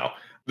years now.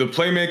 The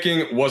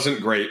playmaking wasn't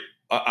great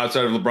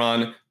outside of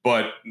LeBron,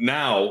 but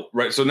now,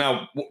 right? So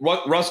now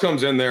Russ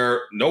comes in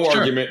there, no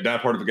argument,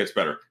 that part of it gets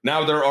better.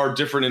 Now there are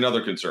different and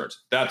other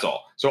concerns. That's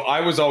all. So I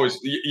was always,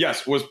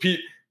 was Pete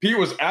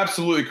was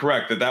absolutely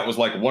correct that was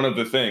like one of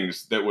the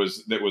things that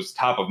was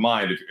top of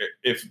mind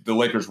if the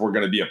Lakers were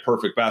going to be a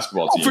perfect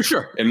basketball team. For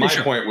sure. And my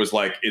point was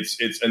like,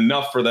 it's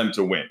enough for them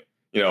to win.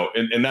 You know,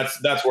 and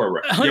that's where we're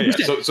at. 100%.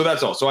 Yeah. So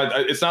that's all. So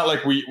it's not like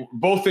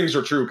both things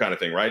are true kind of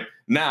thing, right?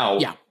 Now,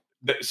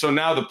 so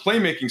now the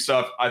playmaking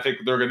stuff, I think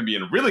they're going to be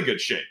in really good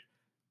shape.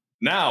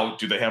 Now,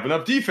 do they have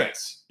enough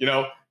defense? You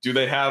know, do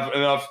they have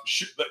enough?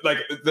 Like,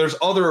 there's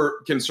other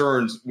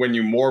concerns when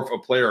you morph a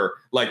player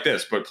like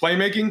this, but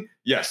playmaking,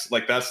 yes,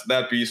 like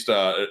that beast,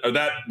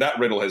 that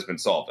riddle has been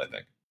solved, I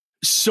think.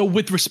 So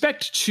with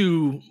respect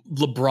to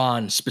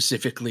LeBron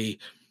specifically,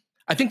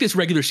 I think this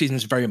regular season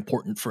is very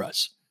important for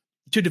us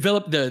to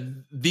develop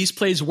these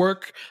plays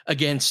work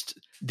against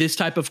this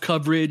type of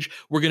coverage.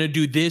 We're going to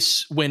do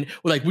this when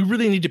we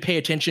really need to pay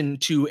attention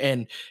to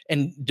and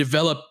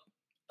develop.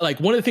 Like,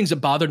 one of the things that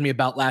bothered me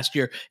about last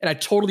year, and I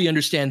totally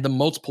understand the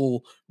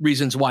multiple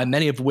reasons why,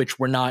 many of which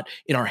were not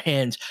in our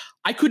hands.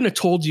 I couldn't have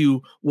told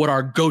you what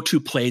our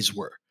go-to plays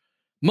were.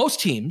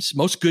 Most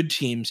good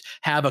teams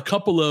have a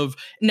couple of,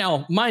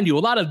 now mind you, a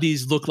lot of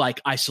these look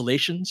like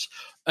isolations,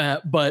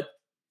 but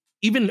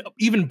even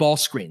ball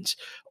screens.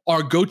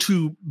 Our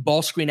go-to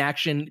ball screen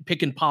action,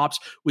 pick and pops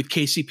with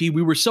KCP,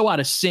 we were so out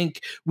of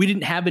sync. We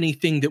didn't have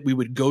anything that we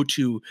would go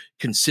to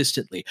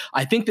consistently.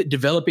 I think that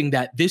developing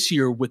that this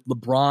year with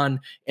LeBron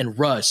and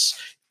Russ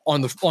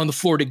on the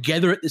floor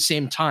together at the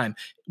same time,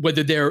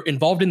 whether they're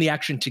involved in the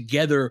action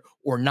together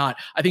or not,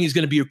 I think is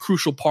going to be a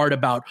crucial part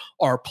about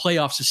our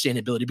playoff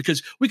sustainability,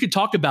 because we could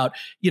talk about,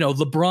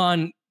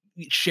 LeBron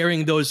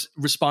sharing those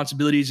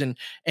responsibilities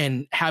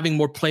and having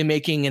more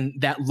playmaking and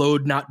that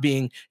load not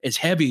being as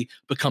heavy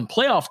become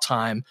playoff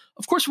time.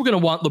 Of course, we're going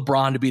to want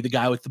LeBron to be the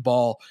guy with the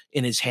ball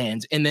in his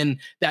hands. And then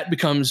that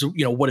becomes,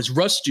 what does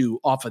Russ do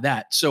off of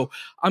that? So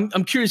I'm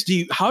curious,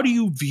 how do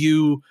you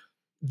view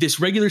this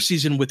regular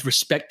season with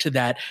respect to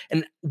that?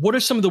 And what are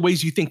some of the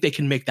ways you think they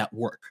can make that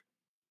work?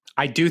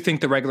 I do think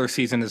the regular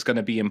season is going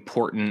to be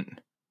important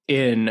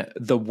in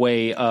the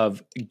way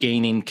of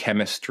gaining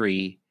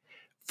chemistry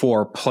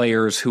for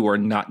players who are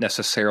not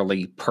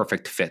necessarily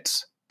perfect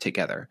fits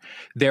together.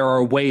 There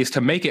are ways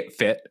to make it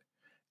fit,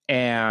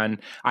 and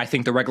I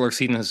think the regular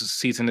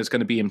season is going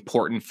to be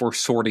important for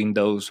sorting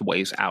those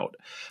ways out.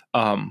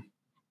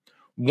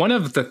 One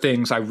of the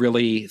things I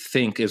really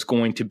think is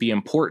going to be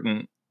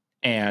important,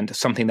 and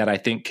something that I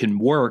think can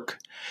work,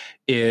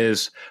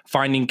 is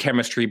finding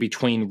chemistry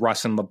between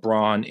Russ and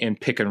LeBron in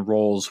pick and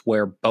rolls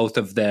where both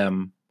of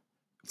them,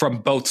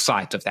 from both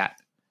sides of that.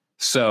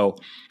 So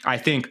I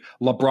think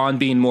LeBron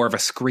being more of a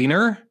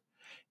screener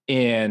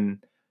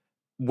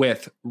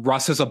with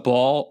Russ as a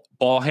ball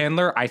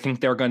handler, I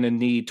think they're going to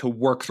need to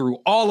work through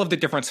all of the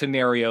different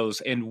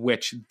scenarios in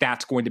which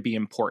that's going to be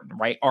important,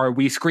 right? Are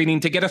we screening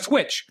to get a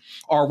switch?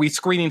 Are we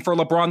screening for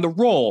LeBron to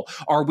roll?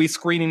 Are we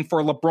screening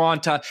for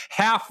LeBron to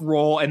half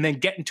roll and then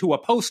get into a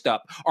post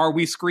up? Are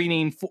we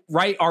screening,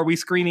 Are we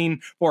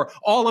screening for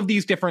all of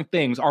these different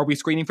things? Are we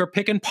screening for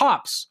pick and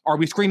pops? Are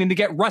we screening to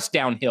get Russ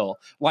downhill?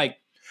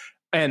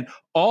 And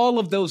all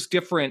of those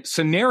different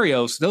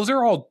scenarios, those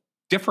are all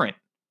different.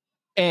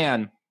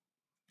 And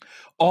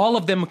all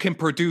of them can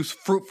produce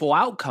fruitful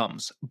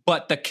outcomes.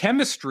 But the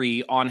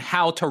chemistry on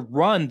how to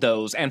run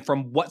those and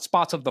from what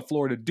spots of the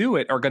floor to do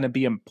it are going to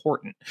be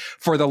important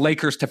for the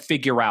Lakers to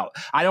figure out.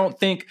 I don't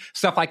think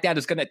stuff like that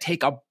is going to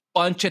take a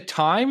bunch of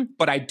time,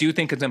 but I do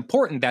think it's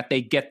important that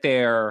they get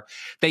their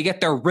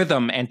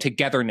rhythm and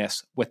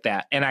togetherness with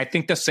that. And I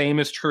think the same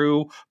is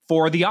true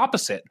for the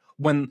opposite.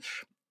 When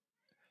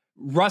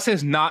Russ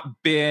has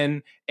not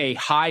been a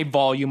high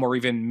volume or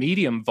even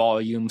medium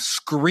volume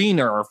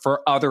screener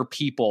for other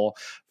people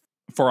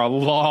for a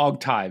long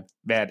time,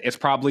 man. It's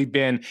probably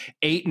been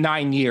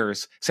 8-9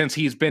 years since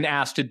he's been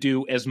asked to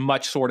do as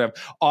much sort of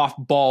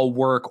off-ball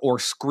work or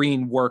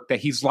screen work that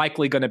he's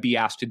likely going to be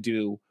asked to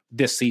do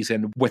this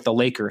season with the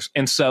Lakers.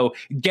 And so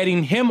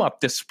getting him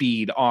up to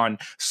speed on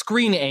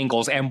screen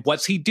angles and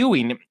what's he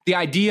doing, the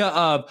idea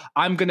of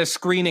I'm going to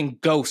screen and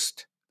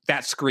ghost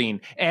that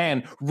screen.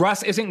 And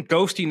Russ isn't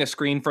ghosting a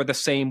screen for the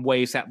same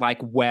ways that like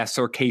Wes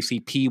or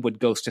KCP would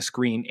ghost a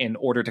screen in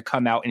order to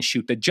come out and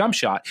shoot the jump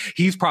shot.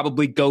 He's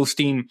probably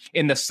ghosting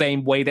in the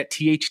same way that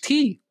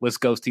THT was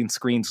ghosting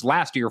screens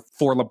last year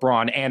for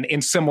LeBron and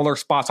in similar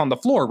spots on the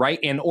floor, right?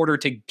 In order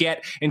to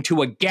get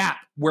into a gap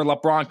where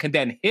LeBron can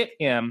then hit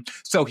him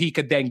so he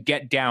could then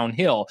get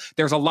downhill.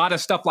 There's a lot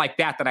of stuff like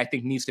that I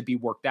think needs to be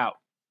worked out.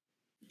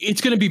 It's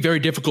going to be very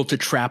difficult to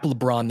trap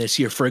LeBron this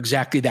year for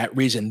exactly that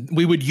reason.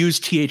 We would use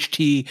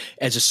THT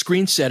as a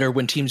screen setter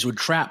when teams would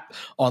trap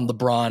on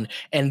LeBron,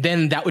 and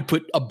then that would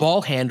put a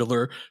ball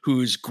handler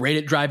who's great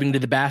at driving to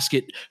the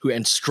basket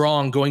and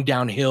strong going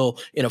downhill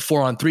in a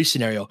 4-on-3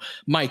 scenario.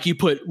 Mike, you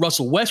put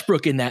Russell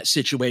Westbrook in that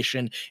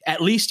situation,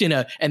 at least and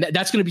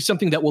that's going to be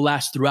something that will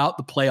last throughout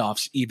the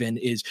playoffs even,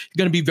 is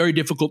going to be very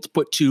difficult to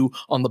put 2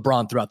 on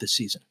LeBron throughout the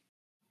season.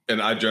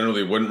 And I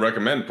generally wouldn't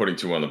recommend putting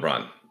 2 on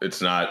LeBron.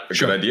 It's not a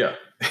good idea.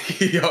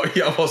 He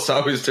almost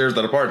always tears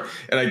that apart.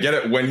 And I get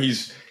it when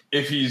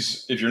if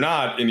you're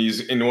not, and he's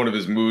in one of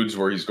his moods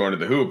where he's going to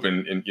the hoop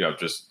and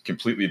just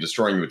completely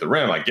destroying you with the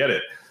rim, I get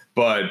it.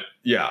 But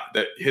yeah,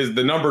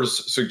 the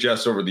numbers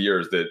suggest over the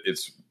years that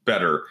it's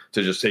better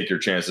to just take your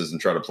chances and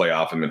try to play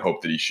off him and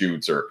hope that he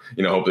shoots, or,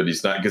 hope that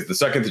he's not, because the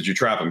second that you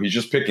trap him, he's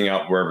just picking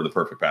out wherever the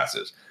perfect pass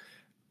is.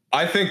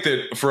 I think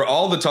that for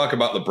all the talk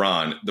about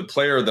LeBron, the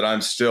player that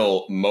I'm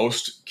still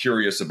most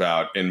curious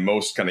about and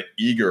most kind of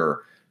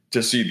eager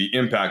to see the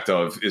impact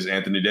of is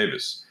Anthony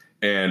Davis.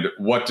 And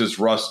what does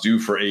Russ do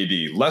for AD?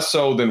 Less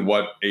so than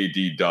what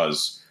AD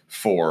does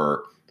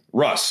for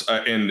Russ.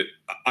 And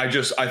I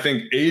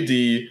think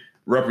AD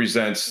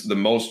represents the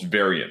most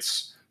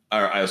variance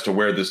as to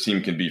where this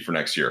team can be for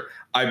next year.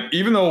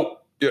 Even though,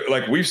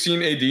 like, we've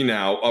seen AD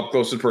now up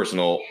close and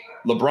personal,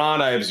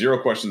 LeBron I have zero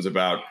questions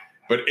about.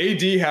 But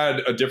AD had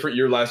a different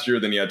year last year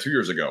than he had 2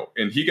 years ago.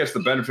 And he gets the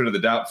benefit of the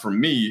doubt from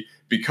me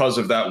because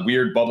of that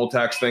weird bubble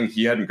tax thing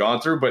he hadn't gone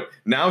through. But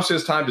now it's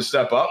his time to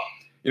step up.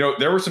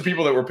 There were some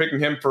people that were picking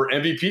him for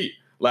MVP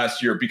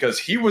last year because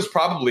he was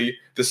probably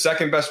the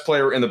second best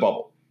player in the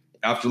bubble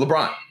after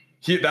LeBron.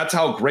 That's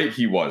how great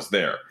he was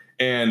there.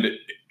 And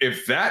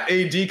if that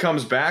AD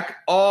comes back,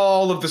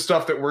 all of the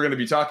stuff that we're going to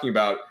be talking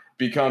about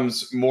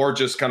becomes more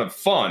just kind of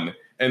fun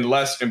and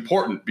less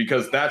important,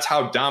 because that's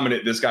how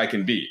dominant this guy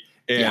can be.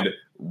 And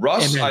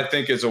Russ, I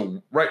think,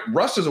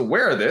 Russ is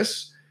aware of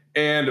this,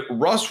 and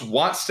Russ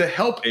wants to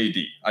help AD.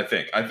 I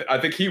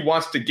think he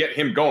wants to get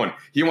him going.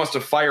 He wants to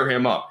fire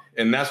him up,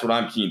 and that's what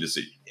I'm keen to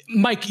see.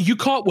 Mike, you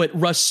caught what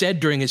Russ said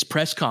during his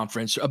press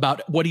conference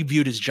about what he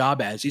viewed his job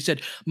as. He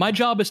said, "My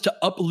job is to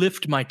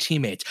uplift my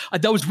teammates."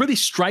 That was really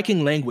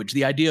striking language,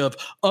 the idea of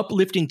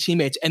uplifting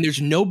teammates. And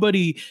there's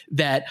nobody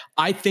that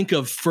I think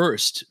of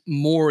first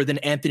more than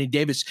Anthony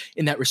Davis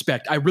in that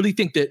respect. I really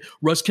think that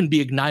Russ can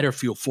be igniter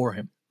fuel for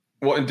him.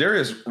 Well, and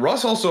Darius,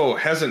 Russ also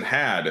hasn't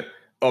had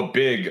a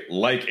big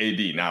like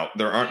AD. Now,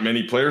 there aren't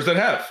many players that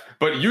have,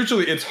 but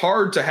usually it's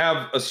hard to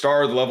have a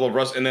star at the level of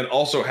Russ and then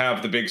also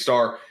have the big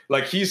star.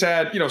 Like he's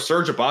had,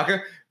 Serge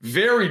Ibaka,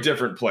 very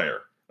different player.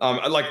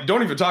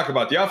 Don't even talk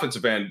about the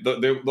offensive end.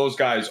 Those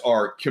guys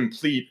are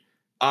complete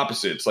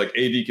opposites. Like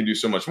AD can do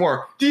so much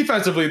more.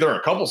 Defensively, there are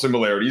a couple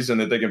similarities in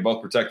that they can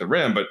both protect the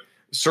rim, but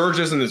Serge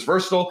isn't as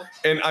versatile.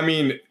 And I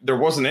mean, there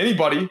wasn't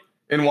anybody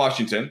in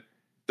Washington.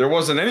 There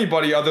wasn't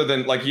anybody other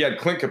than, like, he had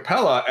Clint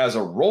Capella as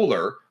a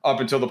roller up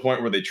until the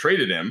point where they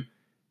traded him.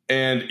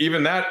 And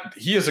even that,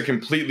 he is a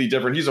completely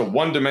different, he's a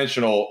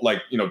one-dimensional,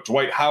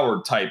 Dwight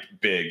Howard type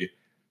big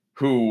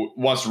who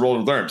wants to roll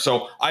with them.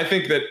 So I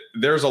think that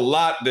there's a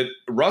lot that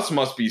Russ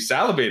must be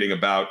salivating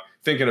about,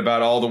 thinking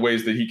about all the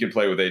ways that he can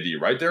play with AD.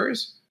 Right,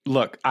 Darius?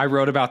 Look, I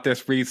wrote about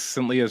this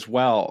recently as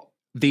well.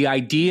 The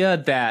idea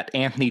that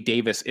Anthony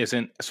Davis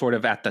isn't sort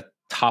of at the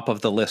top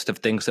of the list of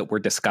things that we're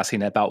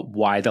discussing about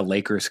why the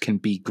Lakers can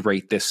be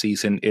great this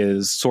season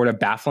is sort of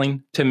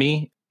baffling to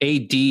me.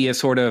 AD is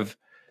sort of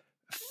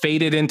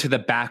faded into the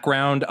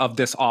background of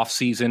this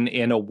offseason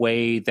in a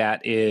way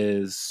that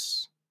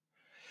is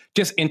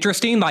just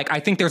interesting. Like, I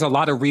think there's a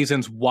lot of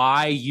reasons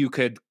why you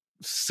could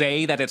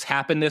say that it's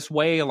happened this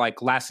way.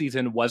 Like, last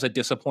season was a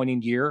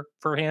disappointing year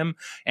for him,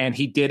 and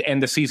he did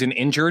end the season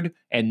injured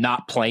and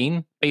not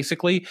playing,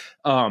 basically.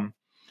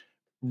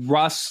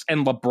 Russ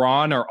and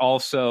LeBron are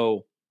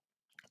also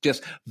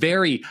just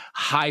very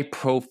high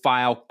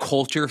profile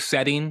culture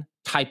setting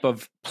type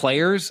of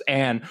players.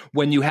 And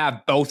when you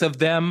have both of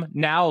them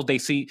now, they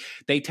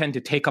tend to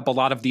take up a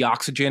lot of the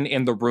oxygen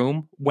in the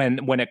room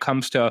when it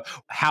comes to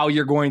how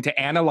you're going to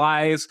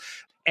analyze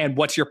and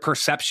what's your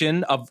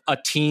perception of a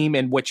team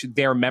in which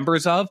they're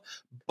members of.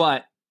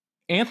 But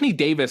Anthony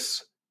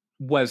Davis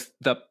was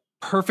the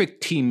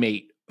perfect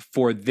teammate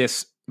for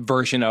this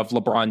version of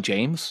LeBron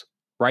James.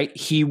 Right?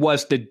 He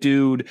was the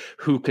dude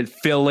who could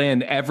fill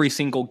in every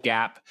single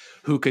gap,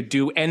 who could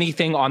do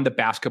anything on the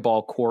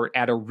basketball court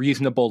at a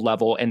reasonable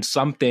level and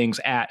some things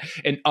at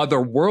an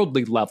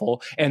otherworldly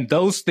level. And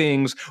those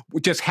things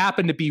just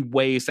happened to be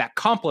ways that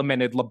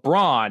complemented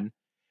LeBron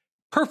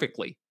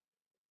perfectly.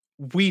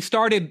 We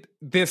started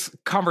this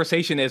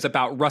conversation is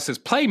about Russ's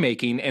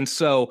playmaking. And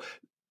so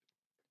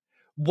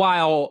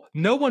while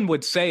no one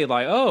would say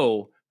like,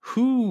 oh,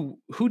 who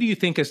do you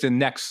think is the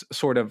next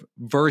sort of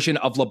version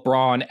of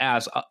LeBron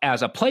as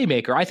a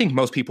playmaker? I think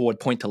most people would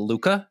point to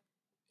Luka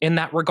in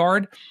that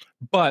regard.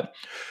 But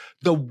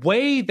the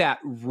way that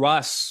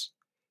Russ,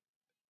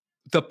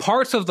 the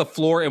parts of the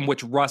floor in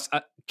which Russ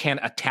can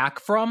attack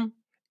from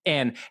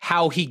and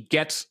how he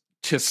gets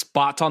to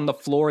spots on the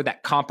floor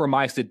that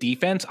compromise the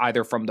defense,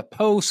 either from the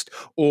post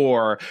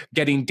or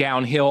getting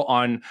downhill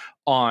on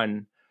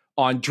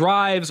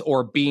drives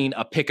or being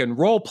a pick and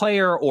roll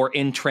player or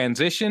in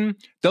transition.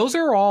 Those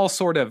are all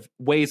sort of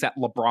ways that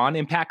LeBron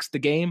impacts the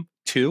game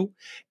too.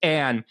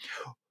 And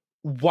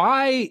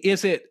why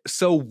is it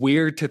so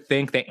weird to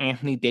think that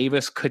Anthony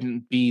Davis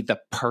couldn't be the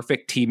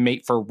perfect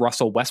teammate for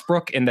Russell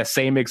Westbrook in the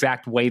same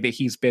exact way that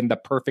he's been the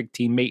perfect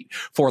teammate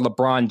for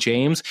LeBron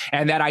James?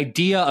 And that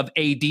idea of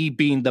AD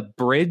being the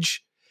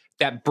bridge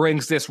that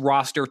brings this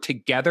roster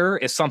together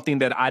is something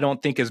that I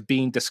don't think is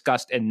being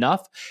discussed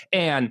enough.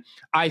 And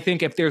I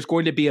think if there's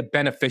going to be a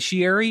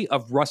beneficiary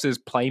of Russ's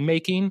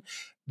playmaking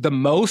the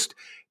most,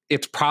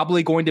 it's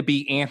probably going to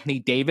be Anthony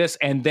Davis.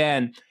 And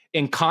then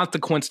in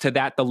consequence to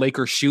that, the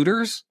Lakers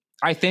shooters,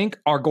 I think,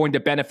 are going to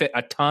benefit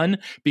a ton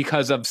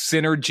because of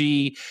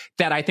synergy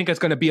that I think is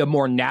going to be a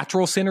more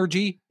natural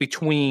synergy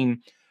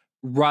between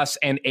Russ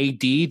and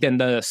AD than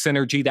the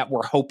synergy that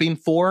we're hoping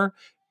for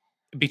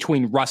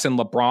between Russ and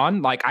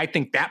LeBron. Like, I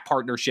think that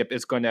partnership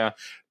is going to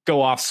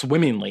go off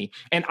swimmingly.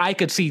 And I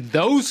could see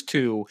those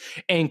two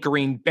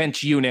anchoring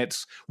bench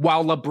units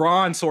while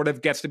LeBron sort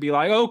of gets to be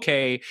like,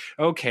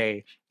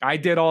 okay, I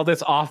did all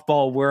this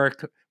off-ball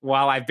work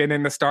while I've been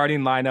in the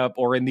starting lineup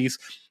or in these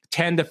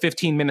 10 to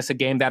 15 minutes a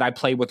game that I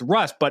play with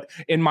Russ. But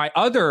in my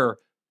other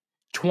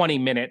 20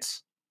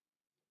 minutes,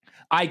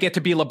 I get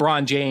to be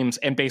LeBron James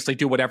and basically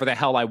do whatever the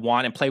hell I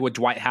want and play with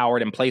Dwight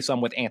Howard and play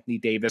some with Anthony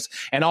Davis.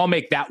 And I'll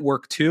make that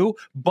work too.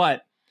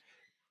 But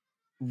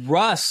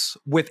Russ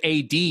with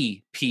AD,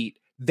 Pete,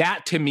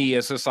 that to me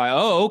is just like,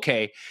 oh,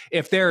 okay.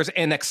 If there's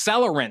an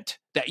accelerant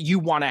that you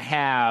want to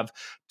have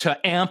to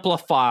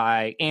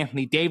amplify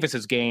Anthony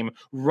Davis's game,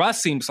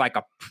 Russ seems like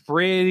a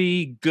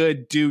pretty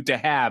good dude to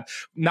have,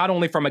 not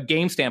only from a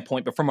game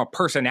standpoint, but from a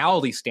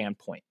personality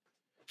standpoint.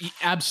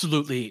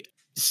 Absolutely.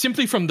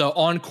 Simply from the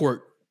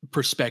on-court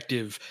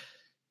perspective,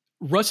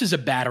 Russ is a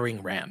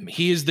battering ram.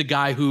 He is the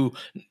guy who,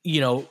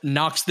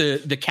 knocks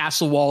the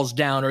castle walls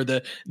down or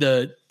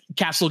the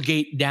castle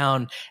gate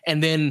down.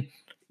 And then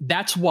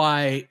that's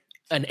why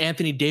an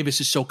Anthony Davis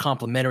is so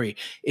complimentary.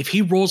 If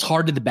he rolls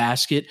hard to the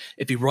basket,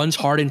 if he runs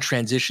hard in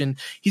transition,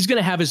 he's going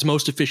to have his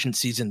most efficient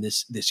season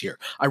this year.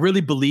 I really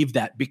believe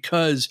that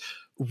because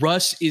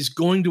Russ is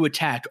going to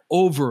attack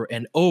over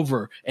and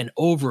over and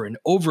over and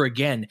over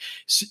again.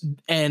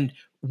 And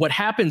what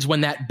happens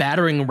when that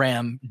battering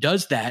ram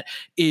does that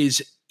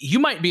is you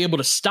might be able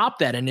to stop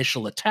that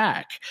initial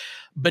attack,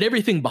 but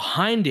everything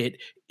behind it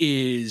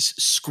is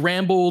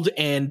scrambled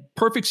and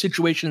perfect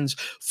situations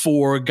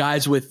for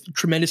guys with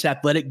tremendous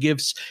athletic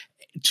gifts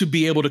to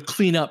be able to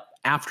clean up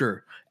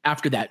after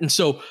that. And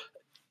so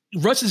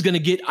Russ is going to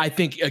get, I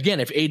think, again,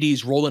 if AD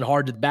is rolling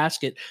hard to the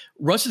basket,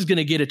 Russ is going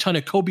to get a ton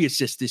of Kobe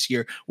assists this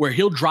year where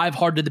he'll drive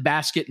hard to the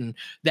basket and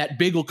that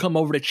big will come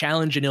over to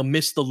challenge and he'll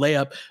miss the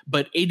layup.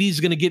 But AD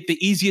is going to get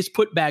the easiest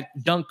putback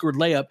dunk or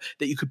layup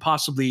that you could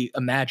possibly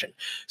imagine.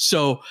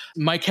 So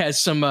Mike has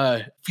some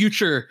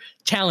future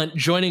talent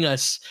joining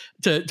us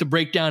to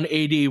break down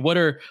AD. What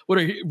are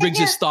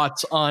Riggs'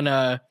 thoughts on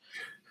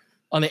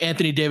the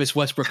Anthony Davis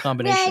Westbrook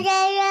combination?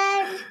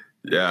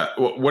 Yeah,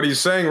 what he's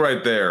saying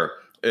right there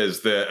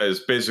is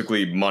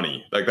basically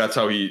money. Like that's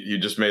how he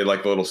just made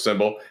like the little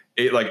symbol.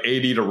 Like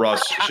AD to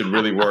Russ should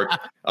really work.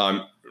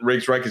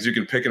 Riggs, right? Because you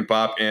can pick and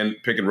pop and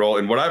pick and roll.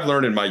 And what I've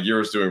learned in my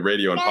years doing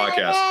radio and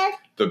podcasts,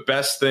 the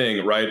best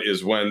thing, right,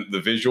 is when the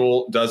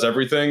visual does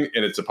everything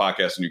and it's a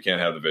podcast and you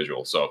can't have the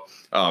visual. So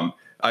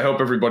I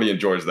hope everybody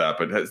enjoys that.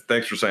 But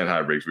thanks for saying hi,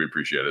 Riggs. We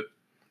appreciate it.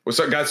 Well,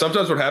 so guys,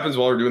 sometimes what happens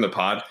while we're doing the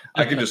pod,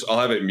 I'll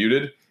have it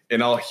muted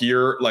and I'll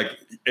hear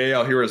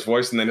I'll hear his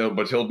voice and then he'll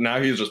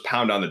just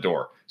pound on the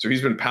door. So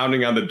he's been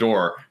pounding on the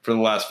door for the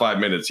last 5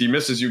 minutes. He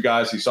misses you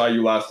guys. He saw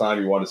you last time.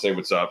 He wanted to say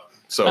what's up.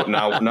 So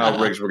now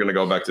Riggs, we're going to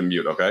go back to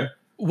mute. Okay.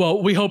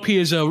 Well, we hope he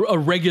is a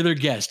regular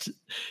guest.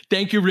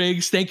 Thank you,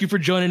 Riggs. Thank you for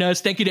joining us.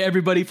 Thank you to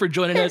everybody for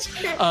joining us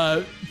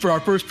for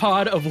our first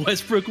pod of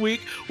Westbrook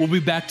Week. We'll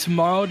be back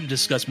tomorrow to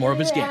discuss more of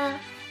his game.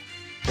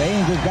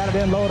 James has got it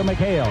in low to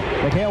McHale.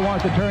 McHale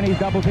wants to turn. He's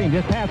double teamed.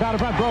 Just pass out in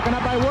front. Broken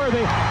up by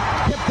Worthy.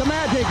 Tip to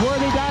Magic.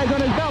 Worthy dies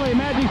on his belly.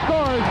 Magic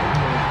scores.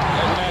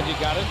 There's Magic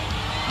got it.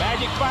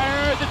 Magic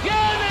fires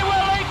again.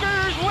 The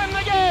Lakers win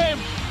the game.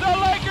 The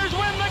Lakers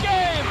win the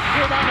game.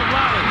 Rebound of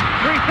Lonnie.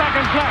 3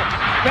 seconds left.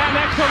 Van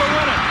Exel to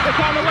win it.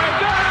 It's on the way.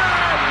 Good.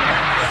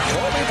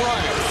 Kobe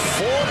Bryant,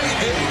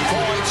 48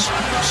 points,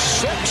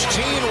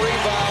 16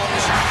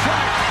 rebounds.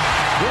 Shaq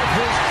with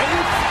his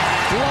 8th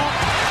block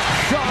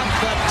shot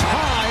that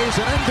ties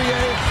an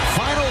NBA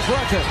Finals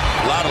record.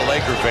 A lot of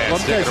Laker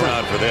fans sticking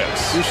around for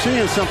this. You're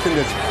seeing something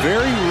that's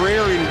very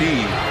rare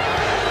indeed.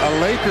 A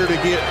Laker to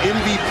get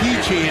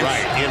MVP chance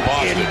in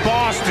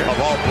Boston. Of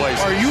all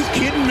places. Are you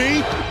kidding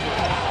me?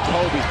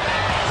 Kobe,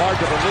 hard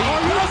to believe.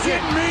 Are you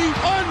kidding me?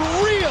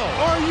 Unreal.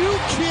 Are you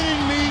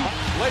kidding me?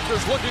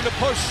 Lakers looking to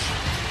push.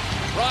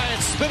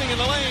 Bryant spinning in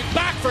the lane.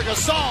 Back for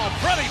Gasol.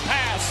 Pretty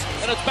pass.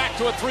 And it's back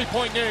to a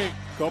 3-point game.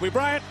 Kobe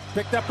Bryant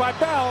picked up by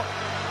Bell.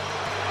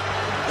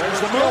 There's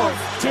the move.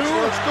 2, 1.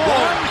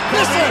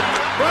 Miss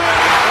it.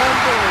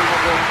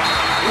 Unbelievable.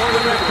 For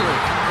the victory.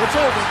 It's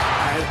over.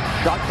 And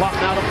shot clock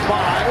now to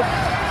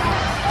 5.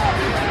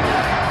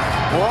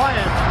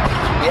 Bryant.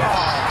 Yes.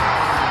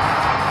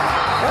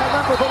 And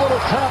that was a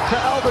little tap to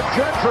Alvin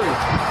Gentry.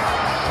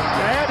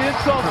 Add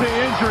insult to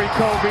injury,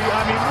 Kobe.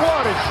 I mean,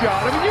 what a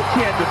shot. I mean, you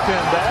can't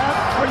defend that.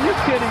 Are you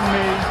kidding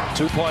me?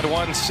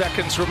 2.1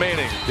 seconds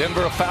remaining.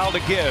 Denver a foul to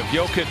give.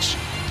 Jokic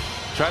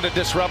trying to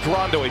disrupt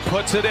Rondo. He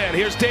puts it in.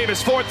 Here's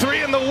Davis,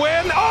 4-3 in the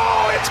win.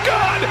 Oh, it's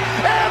good!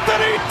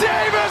 Anthony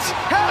Davis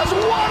has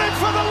won it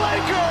for the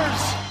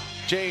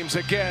Lakers! James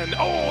again.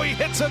 Oh, he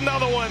hits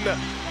another one.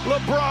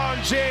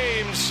 LeBron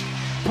James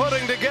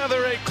putting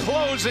together a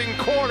closing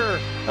quarter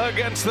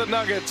against the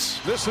Nuggets.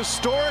 This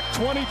historic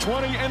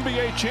 2020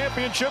 NBA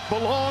championship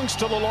belongs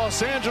to the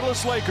Los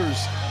Angeles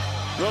Lakers.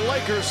 The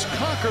Lakers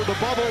conquer the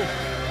bubble,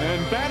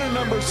 and banner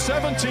number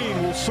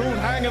 17 will soon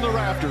hang in the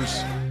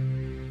rafters.